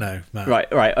I want to know, man.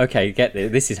 Right, okay, get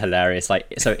this. This is hilarious.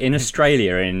 So in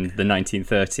Australia in the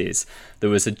 1930s,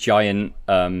 there was a giant,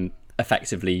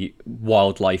 effectively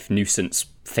wildlife nuisance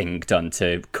thing done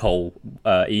to cull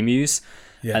emus,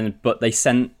 but they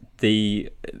sent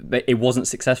it wasn't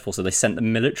successful, so they sent the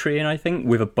military in, I think,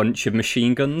 with a bunch of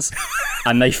machine guns,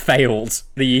 and they failed.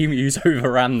 The emus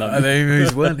overran them. The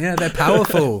emus weren't. Yeah, they're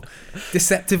powerful,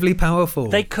 deceptively powerful.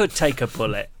 They could take a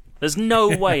bullet. There's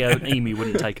no way an emu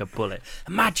wouldn't take a bullet.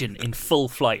 Imagine in full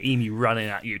flight emu running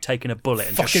at you, taking a bullet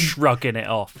and just shrugging it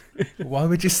off. Why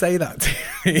would you say that to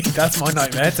me? That's my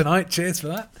nightmare tonight. Cheers for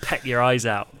that. Peck your eyes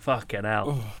out. Fucking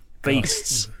hell.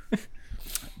 Beasts.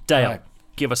 Dale,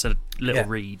 give us a little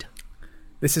read.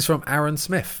 This is from Aaron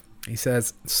Smith. He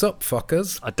says, "Sup,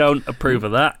 fuckers." I don't approve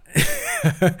of that.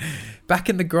 Back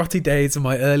in the grotty days of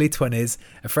my early 20s,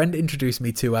 a friend introduced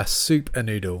me to a soup a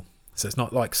noodle. So it's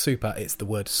not like super, it's the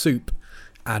word soup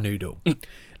a noodle.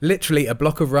 Literally a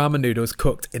block of ramen noodles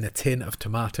cooked in a tin of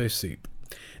tomato soup.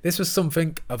 This was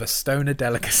something of a stoner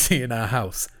delicacy in our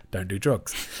house. Don't do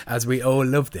drugs. As we all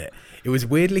loved it. It was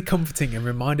weirdly comforting and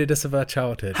reminded us of our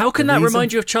childhood. How can that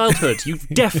remind you of childhood? You've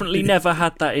definitely never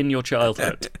had that in your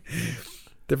childhood.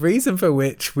 The reason for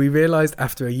which we realised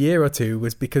after a year or two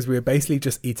was because we were basically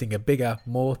just eating a bigger,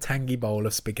 more tangy bowl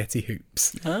of spaghetti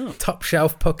hoops. Oh. Top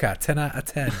shelf pucker, 10 out of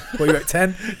 10. What you at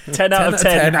 10? 10 out of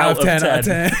 10 out of 10 out of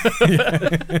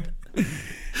 10.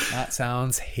 That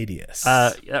sounds hideous.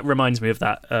 That reminds me of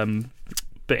that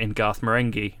bit in Garth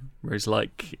Marenghi where he's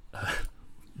like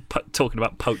talking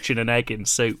about poaching an egg in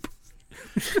soup.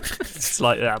 It's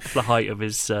like that's the height of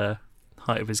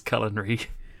his culinary.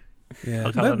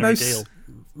 Yeah,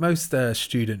 most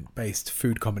student-based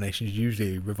food combinations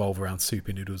usually revolve around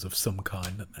soupy noodles of some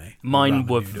kind, don't they? Mine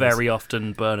were very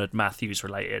often Bernard Matthews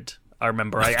related. I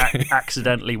remember I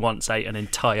accidentally once ate an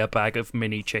entire bag of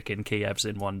mini chicken Kievs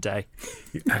in one day.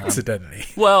 Accidentally?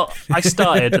 Well, I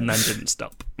started and then didn't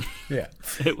stop. Yeah.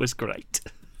 It was great.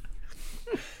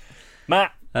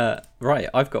 Matt? Right,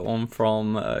 I've got one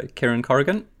from Kieran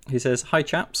Corrigan, who says, "Hi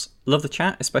chaps, love the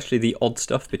chat, especially the odd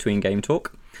stuff between game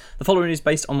talk. The following is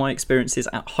based on my experiences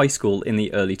at high school in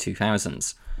the early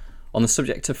 2000s. On the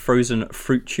subject of frozen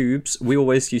fruit tubes, we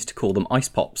always used to call them ice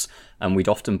pops, and we'd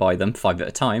often buy them 5 at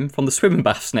a time from the swimming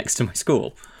baths next to my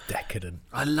school." Decadent.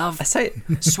 I love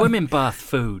swimming bath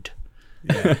food.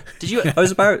 Yeah. Did you? I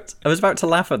was about to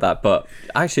laugh at that, but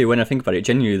actually, when I think about it,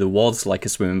 genuinely there was like a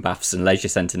swimming baths and leisure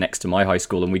centre next to my high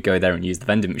school, and we'd go there and use the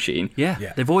vending machine.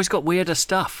 Yeah. They've always got weirder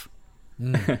stuff.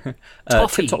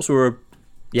 Toffee. Tip Tops were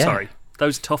Sorry,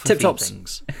 those toffee Tip Tops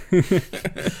things.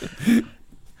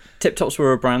 Tip Tops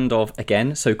were a brand of,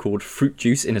 again, so-called fruit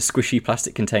juice in a squishy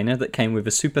plastic container that came with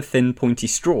a super thin, pointy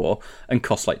straw and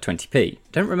cost like 20p.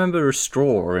 Don't remember a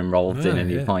straw involved in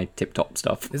any of my Tip Top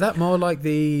stuff. Is that more like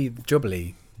the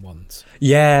Jubilee ones?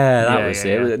 Yeah, that was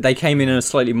it. Yeah. They came in a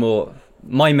slightly more...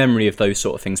 My memory of those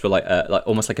sort of things were like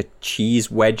almost like a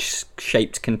cheese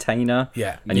wedge-shaped container.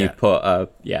 Yeah. And you put,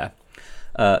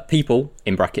 people,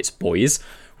 in brackets boys,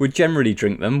 would generally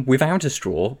drink them without a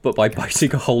straw, but by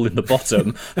biting a hole in the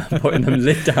bottom and putting them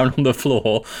lid down on the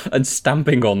floor and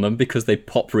stamping on them because they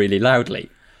pop really loudly.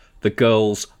 The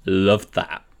girls loved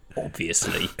that,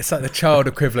 obviously. It's like the child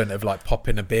equivalent of like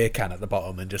popping a beer can at the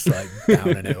bottom and just like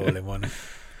downing it all in one.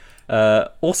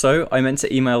 Also, I meant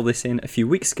to email this in a few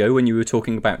weeks ago when you were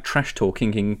talking about trash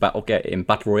talking in Battle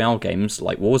Royale games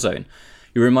like Warzone.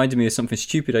 You reminded me of something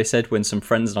stupid I said when some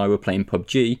friends and I were playing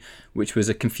PUBG, which was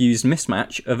a confused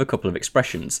mismatch of a couple of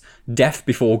expressions. Death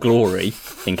before glory,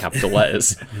 in capital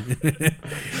letters.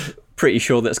 Pretty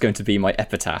sure that's going to be my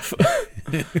epitaph.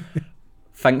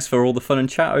 Thanks for all the fun and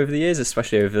chat over the years,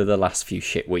 especially over the last few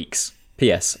shit weeks.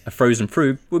 P.S. A frozen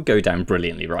froob would go down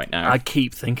brilliantly right now. I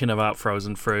keep thinking about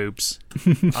frozen froobs.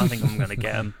 I think I'm going to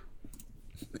get them.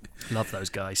 Love those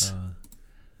guys.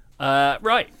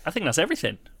 Right, I think that's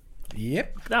everything.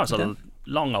 Yep. That was a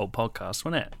long old podcast,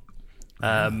 wasn't it?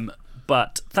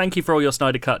 But thank you for all your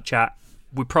Snyder Cut chat.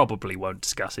 We probably won't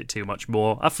discuss it too much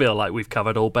more. I feel like we've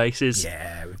covered all bases.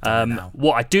 Yeah, we've done it now.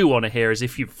 What I do want to hear is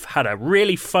if you've had a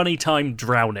really funny time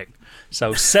drowning.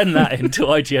 So send that into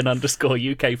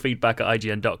IGN_UK feedback at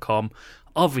IGN.com.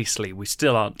 Obviously, we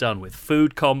still aren't done with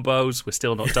food combos. We're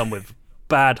still not done with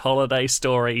bad holiday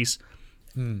stories.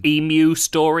 Emu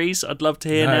stories, I'd love to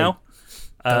hear now.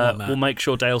 want that. We'll make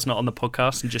sure Dale's not on the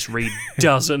podcast and just read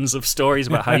dozens of stories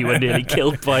about how you were nearly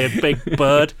killed by a big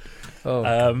bird.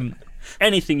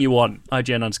 Anything you want,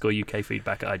 IGN_UK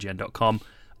feedback at IGN.com.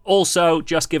 Also,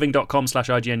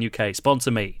 justgiving.com/IGNUK.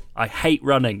 Sponsor me. I hate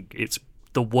running. It's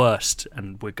the worst,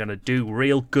 and we're going to do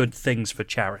real good things for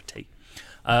charity.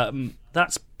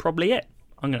 That's probably it.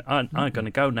 I'm going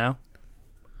to go now.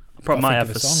 I probably might have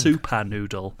a super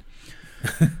noodle.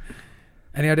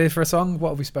 Any ideas for a song? What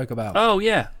have we spoke about? Oh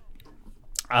yeah.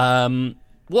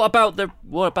 What about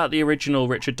the original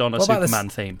Richard Donner Superman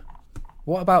theme?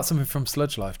 What about something from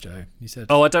Sludge Life, Joe? You said.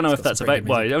 Oh, I don't know if that's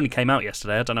available. Well, it only came out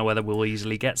yesterday. I don't know whether we'll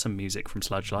easily get some music from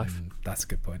Sludge Life. That's a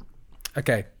good point.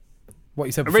 Okay, what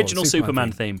you said before. Original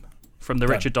Superman theme from the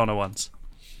Richard Donner ones.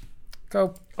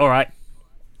 Go. All right.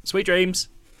 Sweet dreams.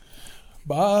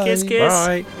 Bye. Kiss, kiss.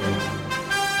 Bye.